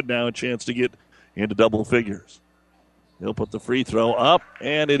Brett Good now a chance to get into double figures. He'll put the free throw up,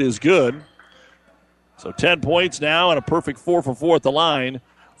 and it is good. So 10 points now and a perfect 4 for 4 at the line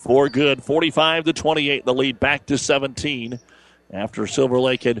for Good. 45-28, the lead back to 17 after Silver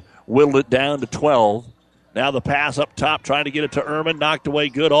Lake had whittled it down to 12. Now the pass up top, trying to get it to Ehrman. Knocked away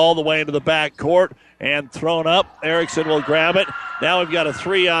Good all the way into the back court and thrown up. Erickson will grab it. Now we've got a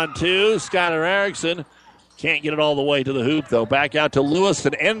 3-on-2. Skylar Erickson can't get it all the way to the hoop, though. Back out to Lewis,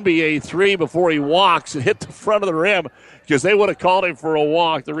 an NBA 3 before he walks and hit the front of the rim because they would have called him for a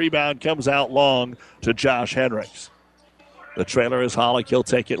walk. The rebound comes out long to Josh Henricks. The trailer is Hollick. He'll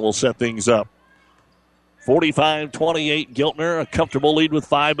take it. We'll set things up. 45-28, Giltner, a comfortable lead with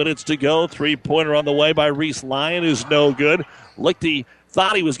 5 minutes to go. 3-pointer on the way by Reese Lyon is no good. Lichty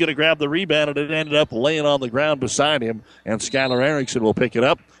thought he was going to grab the rebound, and it ended up laying on the ground beside him. And Skylar Erickson will pick it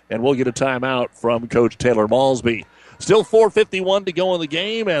up, and we'll get a timeout from Coach Taylor Malsby. Still 4:51 to go in the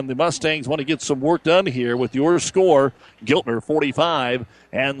game, and the Mustangs want to get some work done here with your score. Giltner 45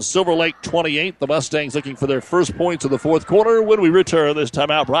 and Silver Lake 28. The Mustangs looking for their first points of the fourth quarter when we return. This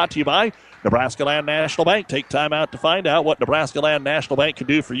timeout brought to you by Nebraska Land National Bank. Take time out to find out what Nebraska Land National Bank can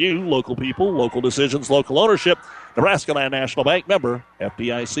do for you. Local people, local decisions, local ownership. Nebraska Land National Bank, member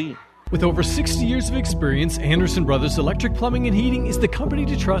FDIC. With over 60 years of experience, Anderson Brothers Electric Plumbing and Heating is the company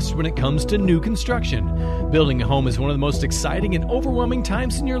to trust when it comes to new construction. Building a home is one of the most exciting and overwhelming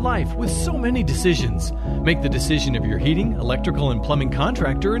times in your life with so many decisions. Make the decision of your heating, electrical, and plumbing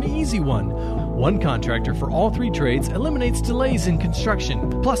contractor an easy one. One contractor for all three trades eliminates delays in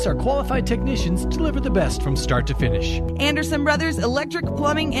construction. Plus, our qualified technicians deliver the best from start to finish. Anderson Brothers Electric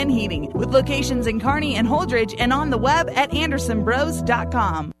Plumbing and Heating, with locations in Kearney and Holdridge and on the web at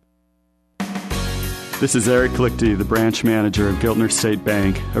andersonbros.com. This is Eric Lichty, the branch manager of Giltner State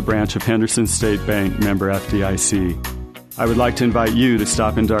Bank, a branch of Henderson State Bank, member FDIC. I would like to invite you to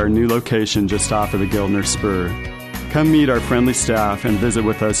stop into our new location just off of the Giltner Spur. Come meet our friendly staff and visit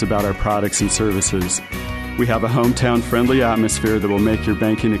with us about our products and services. We have a hometown-friendly atmosphere that will make your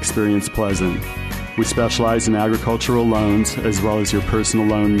banking experience pleasant. We specialize in agricultural loans as well as your personal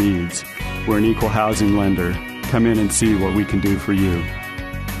loan needs. We're an equal housing lender. Come in and see what we can do for you.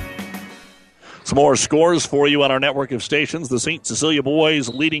 Some more scores for you on our network of stations. The St. Cecilia boys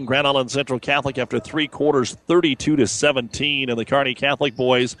leading Grand Island Central Catholic after 3 quarters, 32-17. And the Kearney Catholic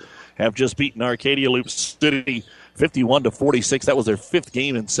boys have just beaten Arcadia Loop City 51-46. That was their 5th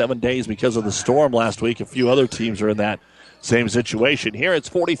game in 7 days because of the storm last week. A few other teams are in that same situation. Here it's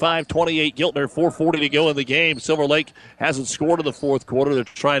 45-28 Giltner, 4:40 to go in the game. Silver Lake hasn't scored in the 4th quarter. They're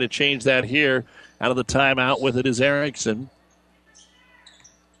trying to change that here. Out of the timeout with it is Erickson.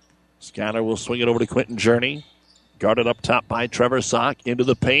 Skyler will swing it over to Quentin Journey. Guarded up top by Trevor Sock. Into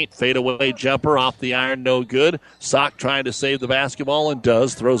the paint. Fadeaway jumper off the iron. No good. Sock trying to save the basketball and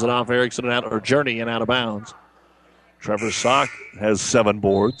does. Throws it off Erickson and out, or Journey and out of bounds. Trevor Sock has 7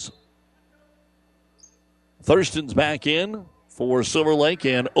 boards. Thurston's back in for Silver Lake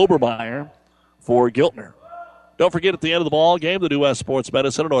and Obermeyer for Giltner. Don't forget at the end of the ball game, the New West Sports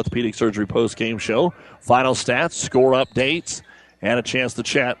Medicine and Orthopedic Surgery post-game show. Final stats, score updates, and a chance to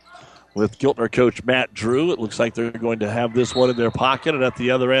chat with Giltner coach Matt Drew. It looks like they're going to have this one in their pocket, and at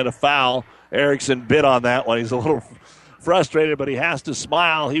the other end, a foul. Erickson bit on that one. He's a little frustrated, but he has to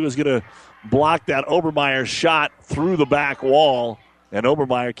smile. He was going to block that Obermeyer shot through the back wall, and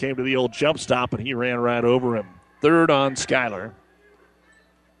Obermeyer came to the old jump stop, and he ran right over him. 3rd on Skyler.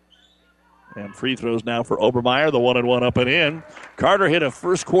 And free throws now for Obermeyer, the 1-and-1 up and in. Carter hit a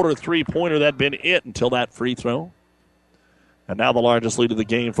first quarter 3-pointer. That'd been it until that free throw. And now the largest lead of the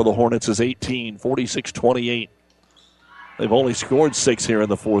game for the Hornets is 18, 46-28. They've only scored 6 here in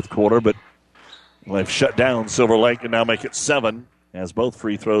the 4th quarter, but they've shut down Silver Lake and now make it 7 as both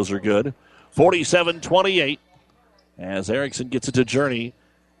free throws are good. 47-28 as Erickson gets it to Journey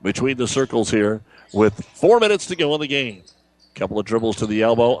between the circles here with 4 minutes to go in the game. Couple of dribbles to the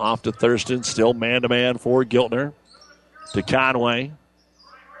elbow, off to Thurston, still man-to-man for Giltner. To Conway.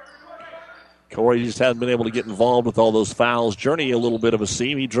 Corey just hasn't been able to get involved with all those fouls. Journey a little bit of a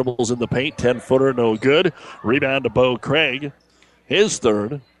seam. He dribbles in the paint. 10-footer, no good. Rebound to Bo Craig. His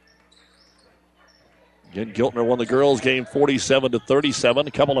 3rd. Again, Giltner won the girls' game 47-37.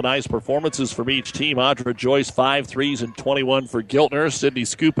 A couple of nice performances from each team. Audra Joyce, 5 threes and 21 for Giltner. Sydney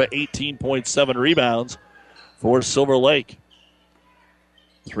Scupa, 18.7 rebounds for Silver Lake.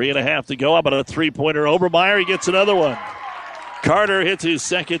 3.5 to go. How about a 3-pointer? Obermeyer, he gets another one. Carter hits his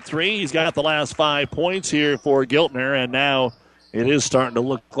 2nd 3. He's got the last 5 points here for Giltner, and now it is starting to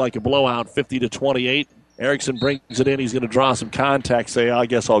look like a blowout, 50-28. Erickson brings it in. He's going to draw some contact, say, I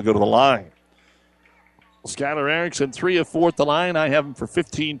guess I'll go to the line. Skylar Erickson, 3 of 4 at the line. I have him for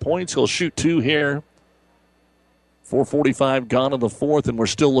 15 points. He'll shoot 2 here. 4:45 gone in the 4th, and we're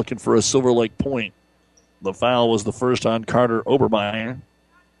still looking for a Silver Lake point. The foul was the first on Carter Obermeyer.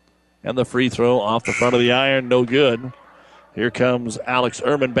 And the free throw off the front of the iron, no good. Here comes Alex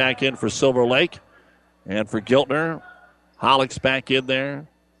Ehrman back in for Silver Lake. And for Giltner, Hollick's back in there.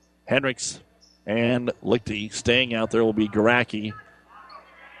 Hendricks and Lichty staying out there will be Garacki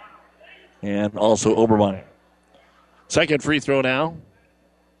and also Obermeyer. 2nd free throw now.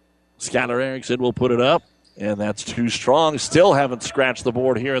 Skylar Erickson will put it up, and that's too strong. Still haven't scratched the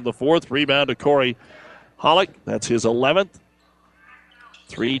board here in the 4th. Rebound to Corey Hollick. That's his 11th.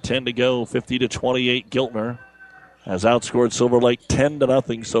 3:10 to go, 50-28 Giltner has outscored Silver Lake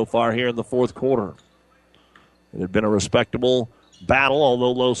 10-0 so far here in the 4th quarter. It had been a respectable battle,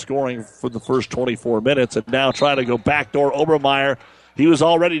 although low scoring for the first 24 minutes, and now trying to go backdoor Obermeyer. He was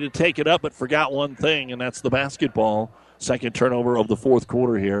all ready to take it up, but forgot one thing, and that's the basketball. 2nd turnover of the 4th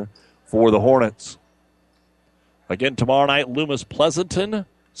quarter here for the Hornets. Again, tomorrow night, Loomis Pleasanton.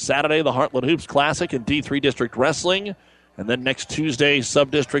 Saturday, the Heartland Hoops Classic and D3 District Wrestling. And then next Tuesday,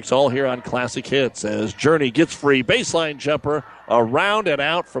 sub-districts all here on Classic Hits as Journey gets free. Baseline jumper around and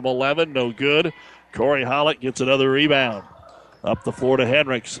out from 11. No good. Corey Hollick gets another rebound. Up the floor to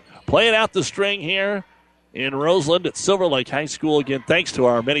Hendricks. Playing out the string here in Roseland at Silver Lake High School. Again, thanks to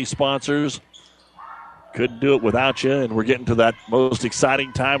our many sponsors. Couldn't do it without you, and we're getting to that most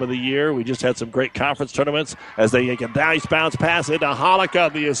exciting time of the year. We just had some great conference tournaments as they make a nice bounce pass into Hollick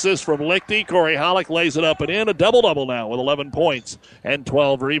on the assist from Lichty. Corey Hollick lays it up and in. A double-double now with 11 points and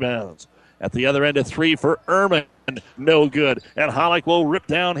 12 rebounds. At the other end, a 3 for Ehrman. No good. And Hollick will rip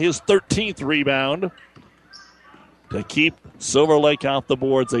down his 13th rebound to keep Silver Lake off the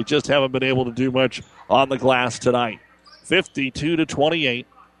boards. They just haven't been able to do much on the glass tonight. 52-28.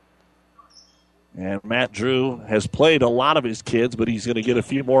 And Matt Drew has played a lot of his kids, but he's going to get a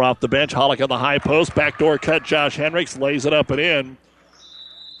few more off the bench. Hollick on the high post. Backdoor cut. Josh Hendricks lays it up and in.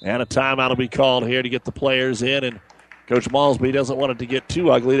 And a timeout will be called here to get the players in. And Coach Malsby doesn't want it to get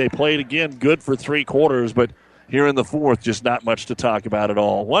too ugly. They played again good for 3 quarters, but here in the fourth, just not much to talk about at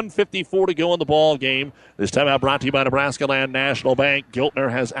all. 1:54 to go in the ball game. This timeout brought to you by Nebraska Land National Bank. Giltner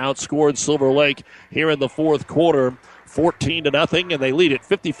has outscored Silver Lake here in the fourth quarter, 14-0, and they lead it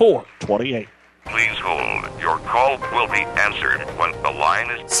 54-28. Please hold. Your call will be answered when the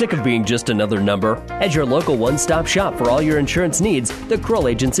line is... Sick of being just another number? As your local one-stop shop for all your insurance needs, the Kroll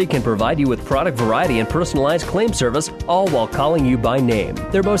Agency can provide you with product variety and personalized claim service, all while calling you by name.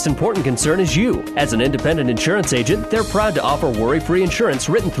 Their most important concern is you. As an independent insurance agent, they're proud to offer worry-free insurance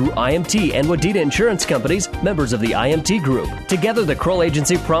written through IMT and Wadena Insurance Companies, members of the IMT Group. Together, the Kroll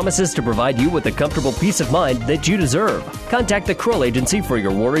Agency promises to provide you with the comfortable peace of mind that you deserve. Contact the Kroll Agency for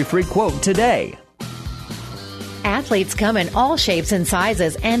your worry-free quote today. Athletes come in all shapes and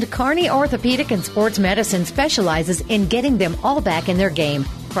sizes, and Kearney Orthopedic and Sports Medicine specializes in getting them all back in their game.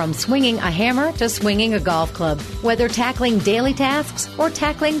 From swinging a hammer to swinging a golf club, whether tackling daily tasks or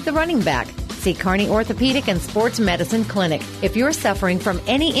tackling the running back. See Kearney Orthopedic and Sports Medicine Clinic. If you're suffering from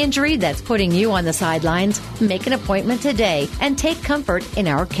any injury that's putting you on the sidelines, make an appointment today and take comfort in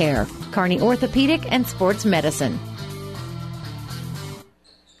our care. Kearney Orthopedic and Sports Medicine.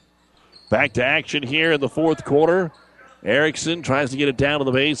 Back to action here in the fourth quarter. Erickson tries to get it down to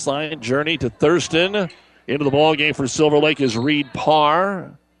the baseline. Journey to Thurston. Into the ball game for Silver Lake is Reed Parr.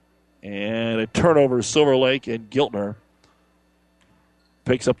 And a turnover, Silver Lake, and Giltner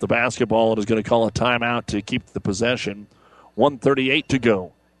picks up the basketball and is going to call a timeout to keep the possession. 1:38 to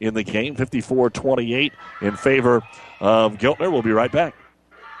go in the game. 54-28 in favor of Giltner. We'll be right back.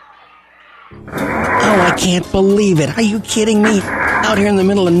 Oh, I can't believe it. Are you kidding me? Out here in the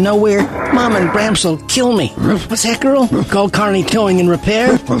middle of nowhere, Mom and Bramps will kill me. What's that, girl? Call Kearney Towing and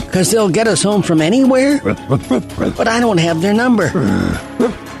Repair? Because they'll get us home from anywhere? But I don't have their number.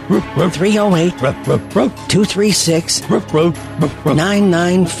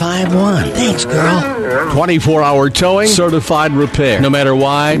 308-236-9951. Thanks, girl. 24-hour towing, certified repair. No matter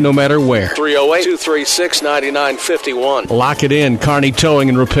why, no matter where. 308-236-9951. Lock it in, Kearney Towing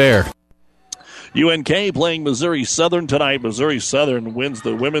and Repair. UNK playing Missouri Southern tonight. Missouri Southern wins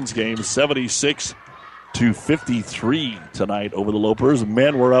the women's game 76-53 tonight over the Lopers.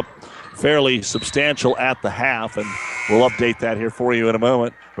 Men were up fairly substantial at the half, and we'll update that here for you in a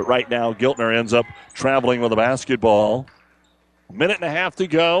moment. But right now, Giltner ends up traveling with the basketball. A minute and a half to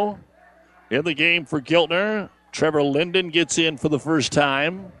go in the game for Giltner. Trevor Linden gets in for the first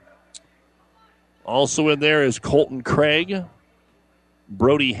time. Also in there is Colton Craig,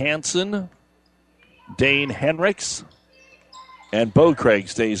 Brody Hansen, Dane Henricks, and Bo Craig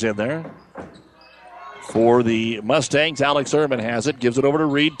stays in there. For the Mustangs, Alex Ehrman has it, gives it over to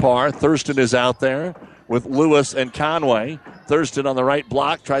Reed Parr. Thurston is out there with Lewis and Conway. Thurston on the right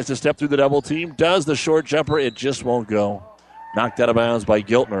block, tries to step through the double team, does the short jumper, it just won't go. Knocked out of bounds by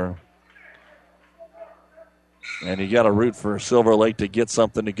Giltner. And you got to root for Silver Lake to get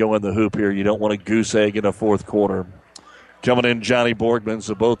something to go in the hoop here. You don't want a goose egg in a fourth quarter. Coming in, Johnny Borgman,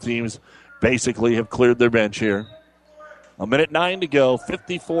 so both teams basically have cleared their bench here. 1:09 to go,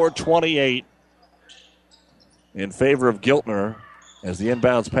 54-28 in favor of Giltner as the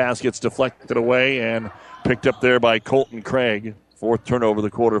inbounds pass gets deflected away and picked up there by Colton Craig. Fourth turnover of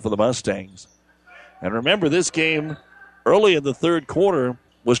the quarter for the Mustangs. And remember, this game early in the third quarter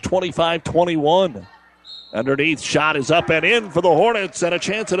was 25-21. Underneath, shot is up and in for the Hornets, and a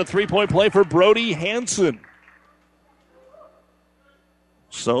chance at a three-point play for Brody Hansen.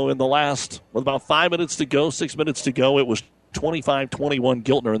 So in the last, with about 5 minutes to go, 6 minutes to go, it was 25-21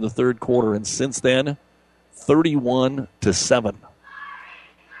 Giltner in the third quarter. And since then, 31-7.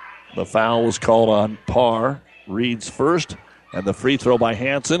 The foul was called on Parr. Reed's first. And the free throw by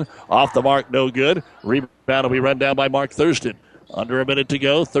Hansen. Off the mark, no good. Rebound will be run down by Mark Thurston. Under a minute to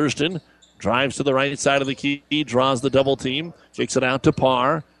go. Thurston drives to the right side of the key. Draws the double team. Kicks it out to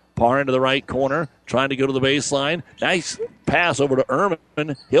Parr. Far into the right corner, trying to go to the baseline. Nice pass over to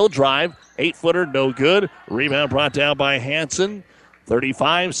Ehrman. He'll drive. 8-footer, no good. Rebound brought down by Hansen.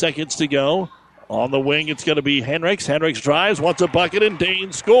 35 seconds to go. On the wing, it's going to be Hendricks. Hendricks drives, wants a bucket, and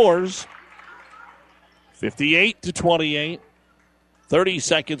Dane scores. 58-28. 30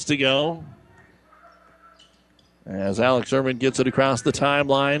 seconds to go. As Alex Ehrman gets it across the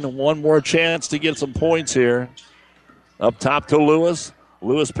timeline. One more chance to get some points here. Up top to Lewis.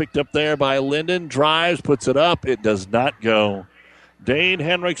 Lewis picked up there by Linden. Drives, puts it up. It does not go. Dane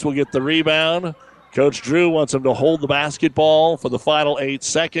Hendricks will get the rebound. Coach Drew wants him to hold the basketball for the final 8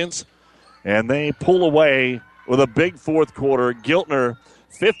 seconds. And they pull away with a big fourth quarter. Giltner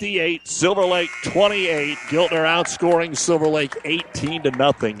 58, Silver Lake 28. Giltner outscoring Silver Lake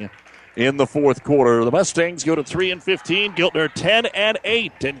 18-0 in the fourth quarter. The Mustangs go to 3-15. Giltner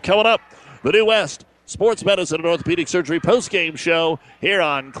 10-8. And coming up, the New West Sports Medicine and Orthopedic Surgery postgame show here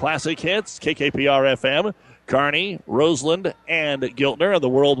on Classic Hits, KKPR-FM, Kearney, Roseland, and Giltner on the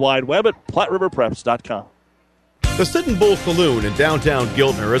World Wide Web at PlatteRiverPreps.com. The Sit-N Bull Saloon in downtown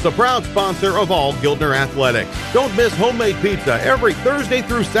Giltner is a proud sponsor of all Giltner athletics. Don't miss homemade pizza every Thursday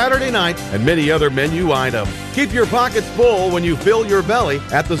through Saturday night and many other menu items. Keep your pockets full when you fill your belly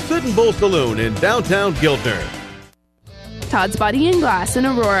at the Sit-N Bull Saloon in downtown Giltner. Todd's Body and Glass in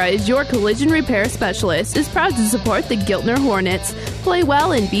Aurora is your collision repair specialist. Is proud to support the Giltner Hornets. Play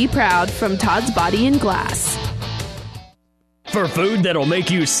well and be proud from Todd's Body and Glass. For food that'll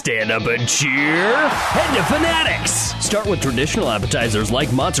make you stand up and cheer, head to Fanatics. Start with traditional appetizers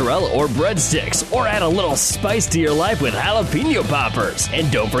like mozzarella or breadsticks, or add a little spice to your life with jalapeno poppers. And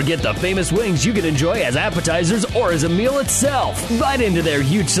don't forget the famous wings you can enjoy as appetizers or as a meal itself. Bite into their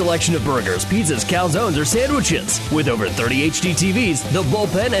huge selection of burgers, pizzas, calzones, or sandwiches. With over 30 HD TVs, the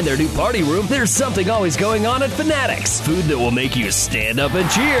bullpen, and their new party room, there's something always going on at Fanatics. Food that will make you stand up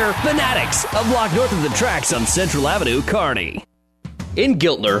and cheer. Fanatics, a block north of the tracks on Central Avenue, Kearney. In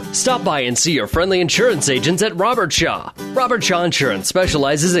Giltner, stop by and see your friendly insurance agents at Robert Shaw. Robert Shaw Insurance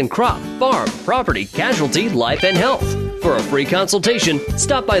specializes in crop, farm, property, casualty, life, and health. For a free consultation,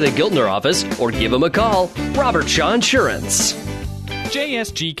 stop by the Giltner office or give them a call. Robert Shaw Insurance.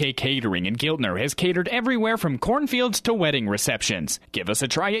 JSGK Catering in Giltner has catered everywhere from cornfields to wedding receptions. Give us a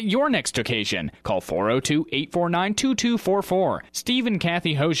try at your next occasion. Call 402-849-2244. Steve and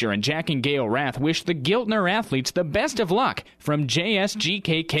Kathy Hosier and Jack and Gail Rath wish the Giltner athletes the best of luck from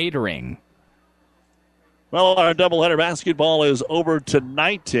JSGK Catering. Well, our doubleheader basketball is over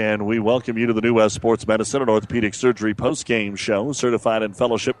tonight, and we welcome you to the New West Sports Medicine and Orthopedic Surgery postgame show. Certified and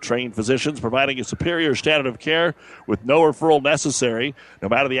fellowship-trained physicians providing a superior standard of care with no referral necessary. No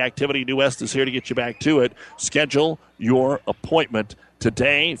matter the activity, New West is here to get you back to it. Schedule your appointment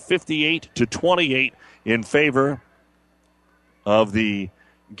today, 58-28 in favor of the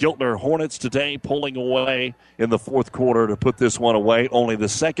Giltner Hornets today, pulling away in the fourth quarter to put this one away. Only the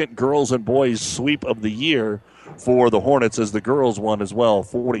second girls and boys sweep of the year for the Hornets, as the girls won as well,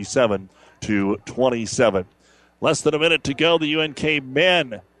 47-27. Less than a minute to go. The UNK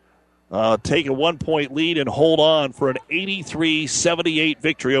men take a 1-point lead and hold on for an 83-78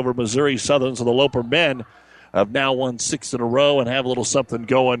 victory over Missouri Southern. So the Loper men have now won 6 in a row and have a little something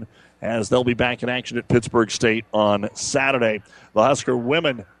going, as they'll be back in action at Pittsburgh State on Saturday. The Husker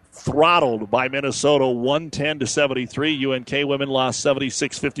women throttled by Minnesota 110-73. UNK women lost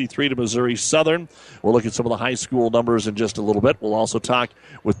 76-53 to Missouri Southern. We'll look at some of the high school numbers in just a little bit. We'll also talk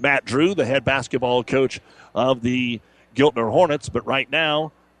with Matt Drew, the head basketball coach of the Giltner Hornets. But right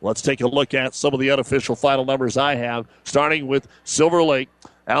now, let's take a look at some of the unofficial final numbers I have, starting with Silver Lake.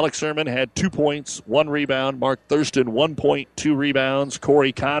 Alex Ehrman had 2 points, 1 rebound. Mark Thurston, 1 point, 2 rebounds.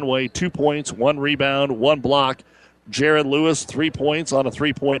 Corey Conway, 2 points, 1 rebound, 1 block. Jared Lewis, 3 points on a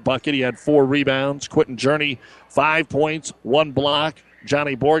 3-point bucket. He had 4 rebounds. Quentin Journey, 5 points, 1 block.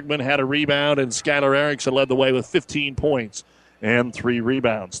 Johnny Borgman had a rebound, and Skylar Erickson led the way with 15 points and 3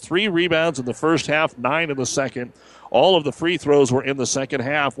 rebounds. 3 rebounds in the first half, 9 in the second. All of the free throws were in the second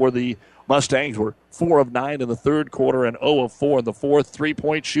half, where the Mustangs were 4 of 9 in the third quarter and 0 of 4 in the fourth.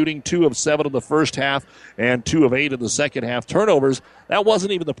 3-point shooting, 2 of 7 in the first half and 2 of 8 in the second half. Turnovers, that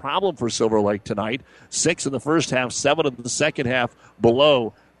wasn't even the problem for Silver Lake tonight. 6 in the first half, 7 in the second half,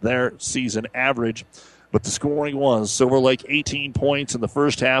 below their season average. But the scoring was Silver Lake 18 points in the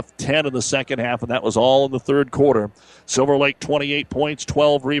first half, 10 in the second half, and that was all in the third quarter. Silver Lake 28 points,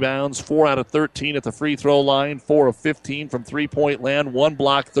 12 rebounds, 4 out of 13 at the free throw line, 4 of 15 from three-point land, 1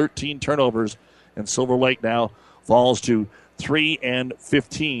 block, 13 turnovers. And Silver Lake now falls to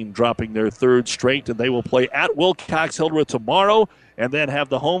 3-15, dropping their third straight, and they will play at Wilcox Hildreth tomorrow and then have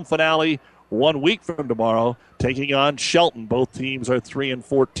the home finale 1 week from tomorrow, taking on Shelton. Both teams are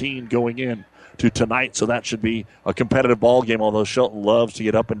 3-14 going in to tonight, so that should be a competitive ball game, although Shelton loves to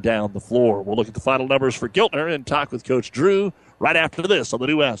get up and down the floor. We'll look at the final numbers for Giltner and talk with Coach Drew right after this on the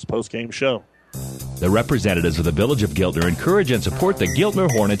New West postgame show. The representatives of the Village of Giltner encourage and support the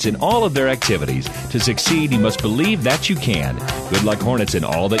Giltner Hornets in all of their activities. To succeed, you must believe that you can. Good luck, Hornets, in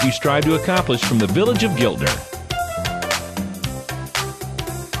all that you strive to accomplish from the Village of Giltner.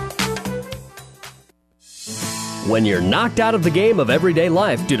 When you're knocked out of the game of everyday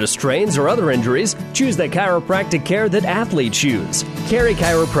life due to strains or other injuries, choose the chiropractic care that athletes use. Carey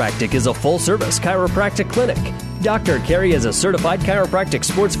Chiropractic is a full-service chiropractic clinic. Dr. Carey is a certified chiropractic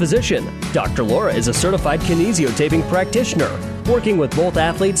sports physician. Dr. Laura is a certified kinesiotaping practitioner, working with both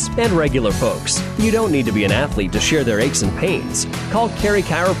athletes and regular folks. You don't need to be an athlete to share their aches and pains. Call Carey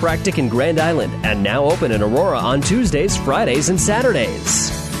Chiropractic in Grand Island and now open in Aurora on Tuesdays, Fridays, and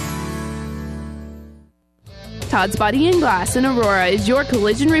Saturdays. Todd's Body and Glass in Aurora is your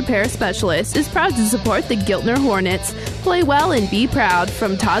collision repair specialist. Is proud to support the Giltner Hornets. Play well and be proud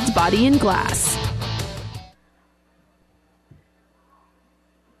from Todd's Body and Glass.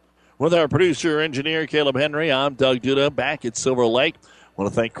 With our producer, engineer, Caleb Henry, I'm Doug Duda back at Silver Lake. I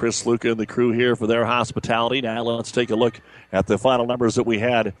want to thank Chris Luca and the crew here for their hospitality. Now let's take a look at the final numbers that we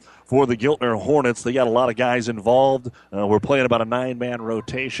had for the Giltner Hornets. They got a lot of guys involved. We're playing about a 9-man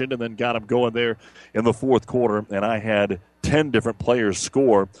rotation and then got them going there in the fourth quarter. And I had 10 different players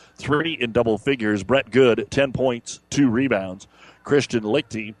score, 3 in double figures. Brett Good, 10 points, 2 rebounds. Christian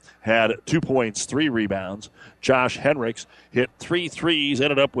Lichty had 2 points, 3 rebounds. Josh Henricks hit 3 threes,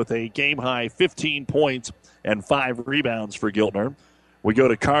 ended up with a game-high 15 points and 5 rebounds for Giltner. We go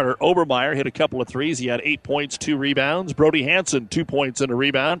to Carter Obermeyer, hit a couple of threes. He had 8 points, 2 rebounds. Brody Hansen, 2 points and a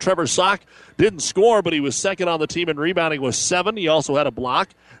rebound. Trevor Sock didn't score, but he was second on the team in rebounding with 7. He also had a block.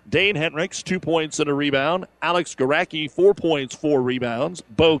 Dane Henricks, 2 points and a rebound. Alex Garacki, 4 points, 4 rebounds.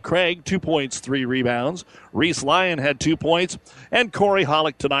 Bo Craig, 2 points, 3 rebounds. Reese Lyon had 2 points. And Corey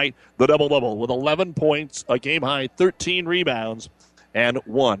Hollick tonight, the double-double, with 11 points, a game-high 13 rebounds, and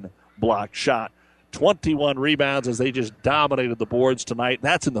 1 blocked shot. 21 rebounds as they just dominated the boards tonight.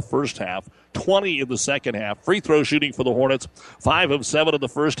 That's in the first half. 20 in the second half. Free throw shooting for the Hornets. 5 of 7 in the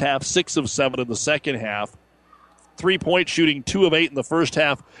first half. 6 of 7 in the second half. 3-point shooting, 2 of 8 in the first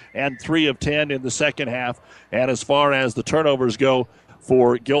half and 3 of 10 in the second half. And as far as the turnovers go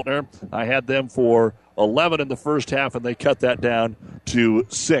for Giltner, I had them for 11 in the first half, and they cut that down to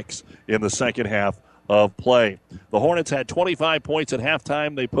 6 in the second half of play. The Hornets had 25 points at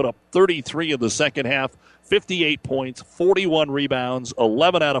halftime. They put up 33 in the second half, 58 points, 41 rebounds,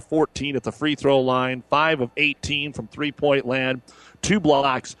 11 out of 14 at the free throw line, 5 of 18 from three-point land, 2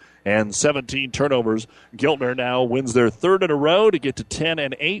 blocks, and 17 turnovers. Giltner now wins their third in a row to get to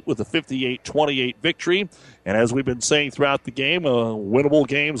 10-8 with a 58-28 victory. And as we've been saying throughout the game, winnable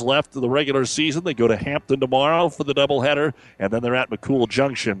games left of the regular season. They go to Hampton tomorrow for the doubleheader, and then they're at McCool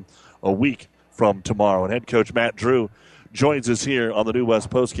Junction a week from tomorrow. And head coach Matt Drew joins us here on the New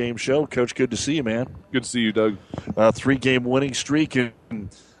West postgame show. Coach, good to see you, man. Good to see you, Doug. 3-game winning streak, and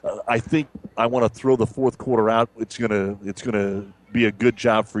I think I want to throw the fourth quarter out. It's gonna be a good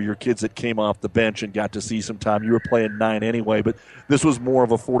job for your kids that came off the bench and got to see some time. You were playing 9 anyway, but this was more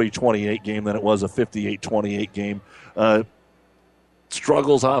of a 40-28 game than it was a 58-28 game.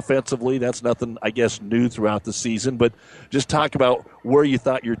 Struggles offensively, that's nothing, I guess, new throughout the season, but just talk about where you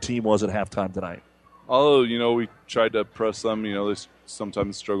thought your team was at halftime tonight. Although, we tried to press them, they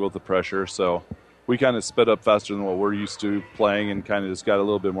sometimes struggle with the pressure, so we kind of sped up faster than what we're used to playing and kind of just got a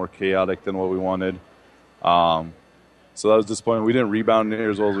little bit more chaotic than what we wanted. So that was disappointing. We didn't rebound near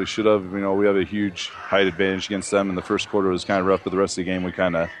as well as we should have. We have a huge height advantage against them, and the first quarter was kind of rough, but the rest of the game we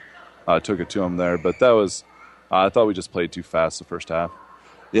kind of took it to them there. But that was I thought we just played too fast the first half.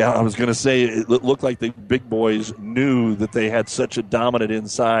 Yeah, I was going to say it looked like the big boys knew that they had such a dominant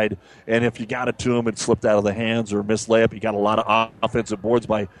inside, and if you got it to them, it slipped out of the hands or missed layup. You got a lot of offensive boards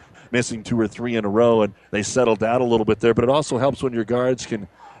by missing 2 or 3 in a row, and they settled down a little bit there. But it also helps when your guards can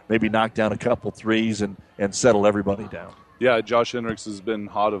maybe knock down a couple threes and settle everybody down. Yeah, Josh Hendricks has been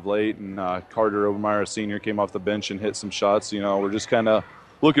hot of late, and Carter Obermeyer, a senior, came off the bench and hit some shots. We're just kind of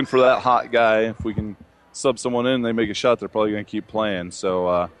looking for that hot guy. If we can sub someone in and they make a shot, they're probably going to keep playing.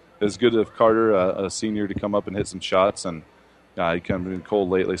 So it's good of Carter, a senior, to come up and hit some shots. And he kind of been cold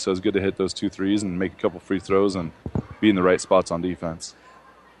lately, so it's good to hit those 2 threes and make a couple free throws and be in the right spots on defense.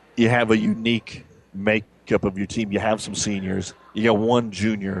 You have a unique makeup of your team. You have some seniors. You got 1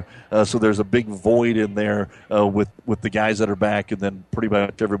 junior. So there's a big void in there with the guys that are back, and then pretty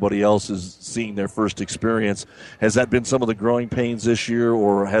much everybody else is seeing their first experience. Has that been some of the growing pains this year,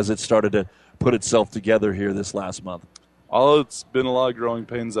 or has it started to put itself together here this last month? Oh, it's been a lot of growing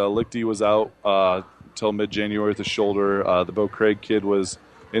pains. Lichty was out till mid-January with his shoulder. The Bo Craig kid was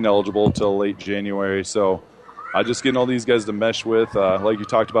ineligible till late January. So just getting all these guys to mesh with. Like you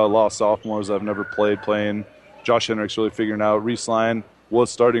talked about, a lot of sophomores I've never playing. Josh Hendricks really figuring out. Reese Lyon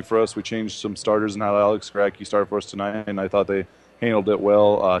was starting for us. We changed some starters and had Alex Gracke start for us tonight, and I thought they handled it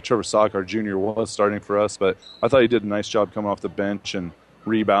well. Trevor Sock, our junior, was starting for us, but I thought he did a nice job coming off the bench and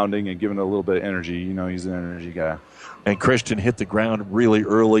rebounding and giving it a little bit of energy. You know, he's an energy guy. And Christian hit the ground really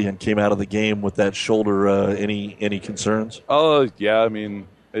early and came out of the game with that shoulder. Any concerns? Yeah. I mean,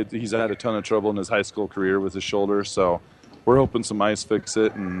 he's had a ton of trouble in his high school career with his shoulder, so we're hoping some ice fix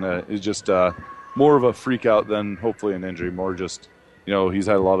it, and it's just more of a freak out than hopefully an injury. More just, you know, he's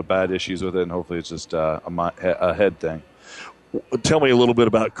had a lot of bad issues with it, and hopefully it's just a head thing. Tell me a little bit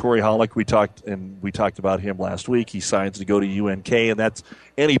about Corey Hollick. We talked about him last week. He signs to go to UNK, and that's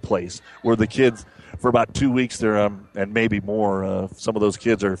any place where the kids, for about 2 weeks there, and maybe more, some of those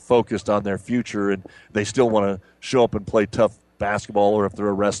kids are focused on their future, and they still want to show up and play tough basketball, or if they're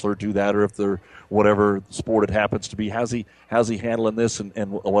a wrestler, do that, or if they're whatever sport it happens to be. How's he handling this, and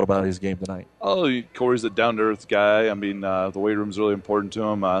what about his game tonight? Corey's a down-to-earth guy. I mean, the weight room's really important to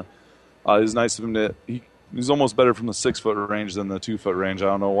him. It's nice of him to he's almost better from the 6-foot range than the 2-foot range. I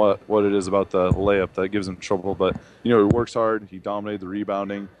don't know what it is about the layup that gives him trouble, but he works hard. He dominated the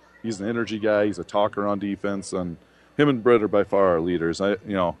rebounding. He's an energy guy. He's a talker on defense, and him and Brett are by far our leaders.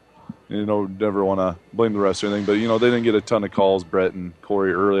 Never want to blame the rest or anything, but they didn't get a ton of calls, Brett and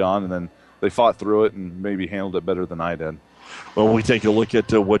Corey, early on, and then they fought through it and maybe handled it better than I did. Well, when we take a look at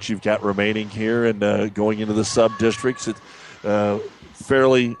what you've got remaining here and going into the sub-districts, it's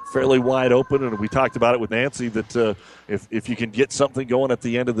fairly wide open, and we talked about it with Nancy that if you can get something going at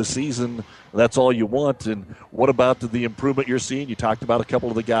the end of the season, that's all you want. And what about the improvement you're seeing? You talked about a couple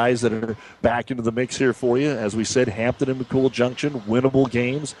of the guys that are back into the mix here for you. As we said, Hampton and McCool Junction, winnable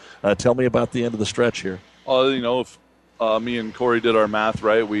games. Tell me about the end of the stretch here. If me and Corey did our math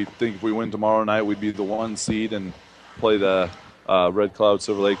right, we think if we win tomorrow night, we'd be the 1 seed and play the Red Cloud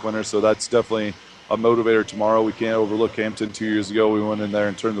Silver Lake winners. So that's definitely a motivator tomorrow. We can't overlook Hampton. 2 years ago, we went in there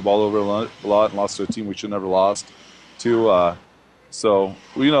and turned the ball over a lot and lost to a team we should never lost to.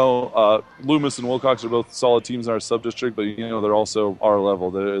 Loomis and Wilcox are both solid teams in our sub-district, but, they're also our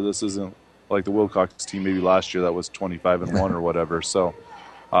level. This isn't like the Wilcox team maybe last year that was 25-1 or whatever. So,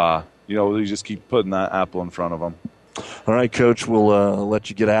 we just keep putting that apple in front of them. All right, Coach, we'll let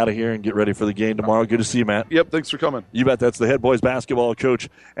you get out of here and get ready for the game tomorrow. Good to see you, Matt. Yep, thanks for coming. You bet. That's the head boys basketball coach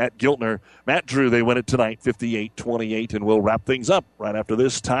at Giltner, Matt Drew. They win it tonight, 58-28, and we'll wrap things up right after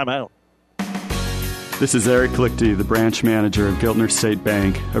this timeout. This is Eric Lichty, the branch manager of Giltner State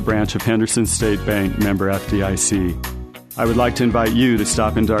Bank, a branch of Henderson State Bank, member FDIC. I would like to invite you to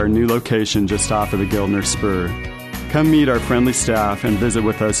stop into our new location just off of the Giltner Spur. Come meet our friendly staff and visit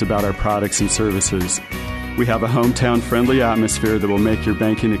with us about our products and services. We have a hometown-friendly atmosphere that will make your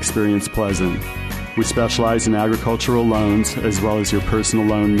banking experience pleasant. We specialize in agricultural loans as well as your personal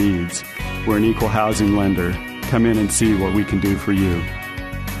loan needs. We're an equal housing lender. Come in and see what we can do for you.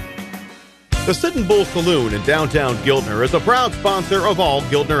 The Sit-N Bull Saloon in downtown Giltner is a proud sponsor of all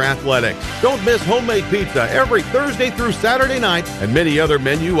Giltner athletics. Don't miss homemade pizza every Thursday through Saturday night and many other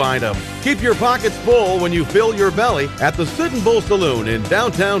menu items. Keep your pockets full when you fill your belly at the Sit-N Bull Saloon in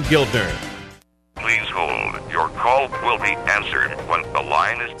downtown Giltner. Please hold. Your call will be answered when the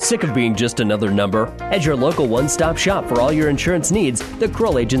line is... Sick of being just another number? As your local one-stop shop for all your insurance needs, the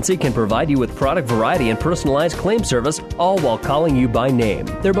Kroll Agency can provide you with product variety and personalized claim service, all while calling you by name.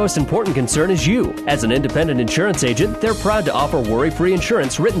 Their most important concern is you. As an independent insurance agent, they're proud to offer worry-free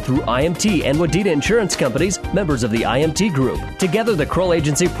insurance written through IMT and Wadena Insurance Companies, members of the IMT Group. Together, the Kroll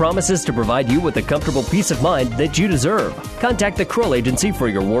Agency promises to provide you with the comfortable peace of mind that you deserve. Contact the Kroll Agency for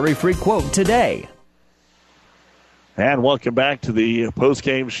your worry-free quote today. And welcome back to the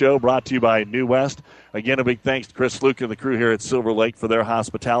post-game show brought to you by New West. Again, a big thanks to Chris Luke and the crew here at Silver Lake for their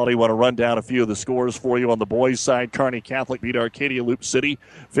hospitality. Want to run down a few of the scores for you on the boys' side. Kearney Catholic beat Arcadia Loop City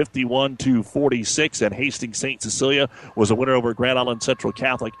 51-46, and Hastings St. Cecilia was a winner over Grand Island Central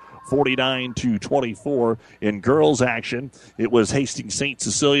Catholic 49-24. In girls action, it was Hastings St.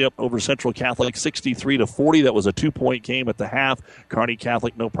 Cecilia over Central Catholic 63-40. That was a 2-point game at the half. Kearney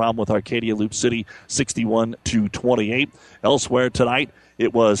Catholic, no problem with Arcadia Loop City 61-28. Elsewhere tonight,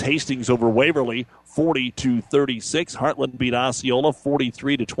 it was Hastings over Waverly 40-36. Heartland beat Osceola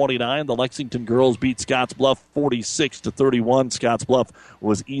 43-29. The Lexington girls beat Scottsbluff 46-31. Scottsbluff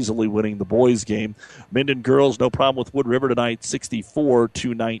was easily winning the boys' game. Minden girls, no problem with Wood River tonight,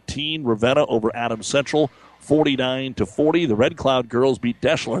 64-19. Ravenna over Adams Central 49-40. The Red Cloud girls beat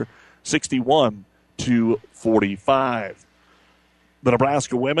Deschler 61-45. The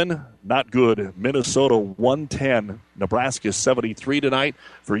Nebraska women, not good. Minnesota 110. Nebraska 73 tonight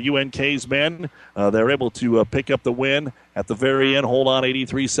for UNK's men. They're able to pick up the win at the very end. Hold on,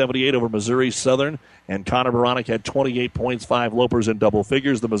 83-78 over Missouri Southern. And Connor Baranek had 28 points, 5 lopers in double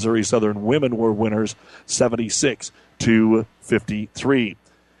figures. The Missouri Southern women were winners, 76-53.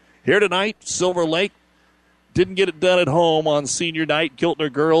 Here tonight, Silver Lake didn't get it done at home on senior night.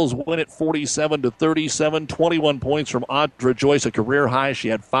 Giltner girls win it 47-37. 21 points from Audra Joyce, a career high. She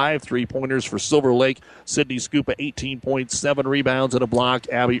had 5 3-pointers for Silver Lake. Sydney Scupa, 18 points, 7 rebounds, and a block.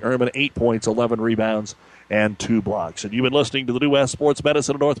 Abby Ehrman, 8 points, 11 rebounds, and 2 blocks. And you've been listening to the New West Sports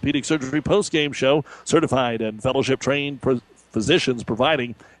Medicine and Orthopedic Surgery postgame show. Certified and fellowship-trained physicians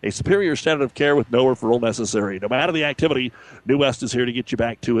providing a superior standard of care with no referral necessary. No matter the activity, New West is here to get you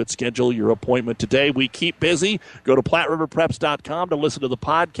back to it. Schedule your appointment today. We keep busy. Go to PlatteRiverPreps.com to listen to the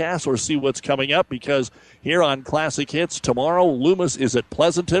podcast or see what's coming up, because here on Classic Hits tomorrow, Loomis is at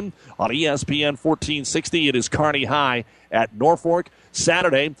Pleasanton. On ESPN 1460, it is Kearney High at Norfolk.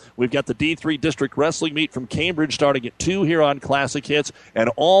 Saturday, we've got the D3 District Wrestling Meet from Cambridge starting at 2 here on Classic Hits, and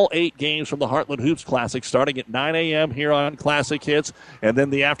all 8 games from the Heartland Hoops Classic starting at 9 a.m. here on Classic Hits. And then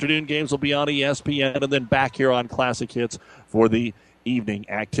the afternoon games will be on ESPN, and then back here on Classic Hits for the evening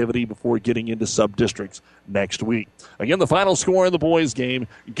activity before getting into sub-districts next week. Again, the final score in the boys' game,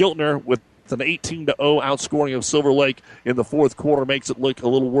 Giltner with an 18-0 outscoring of Silver Lake in the fourth quarter makes it look a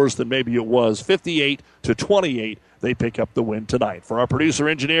little worse than maybe it was. 58-28, they pick up the win tonight. For our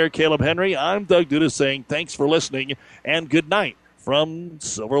producer-engineer, Caleb Henry, I'm Doug Dudas saying thanks for listening and good night from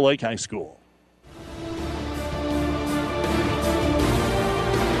Silver Lake High School.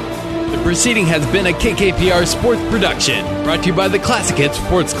 The proceeding has been a KKPR sports production, brought to you by the Classic Hits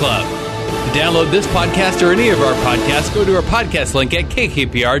Sports Club. To download this podcast or any of our podcasts, go to our podcast link at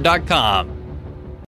kkpr.com.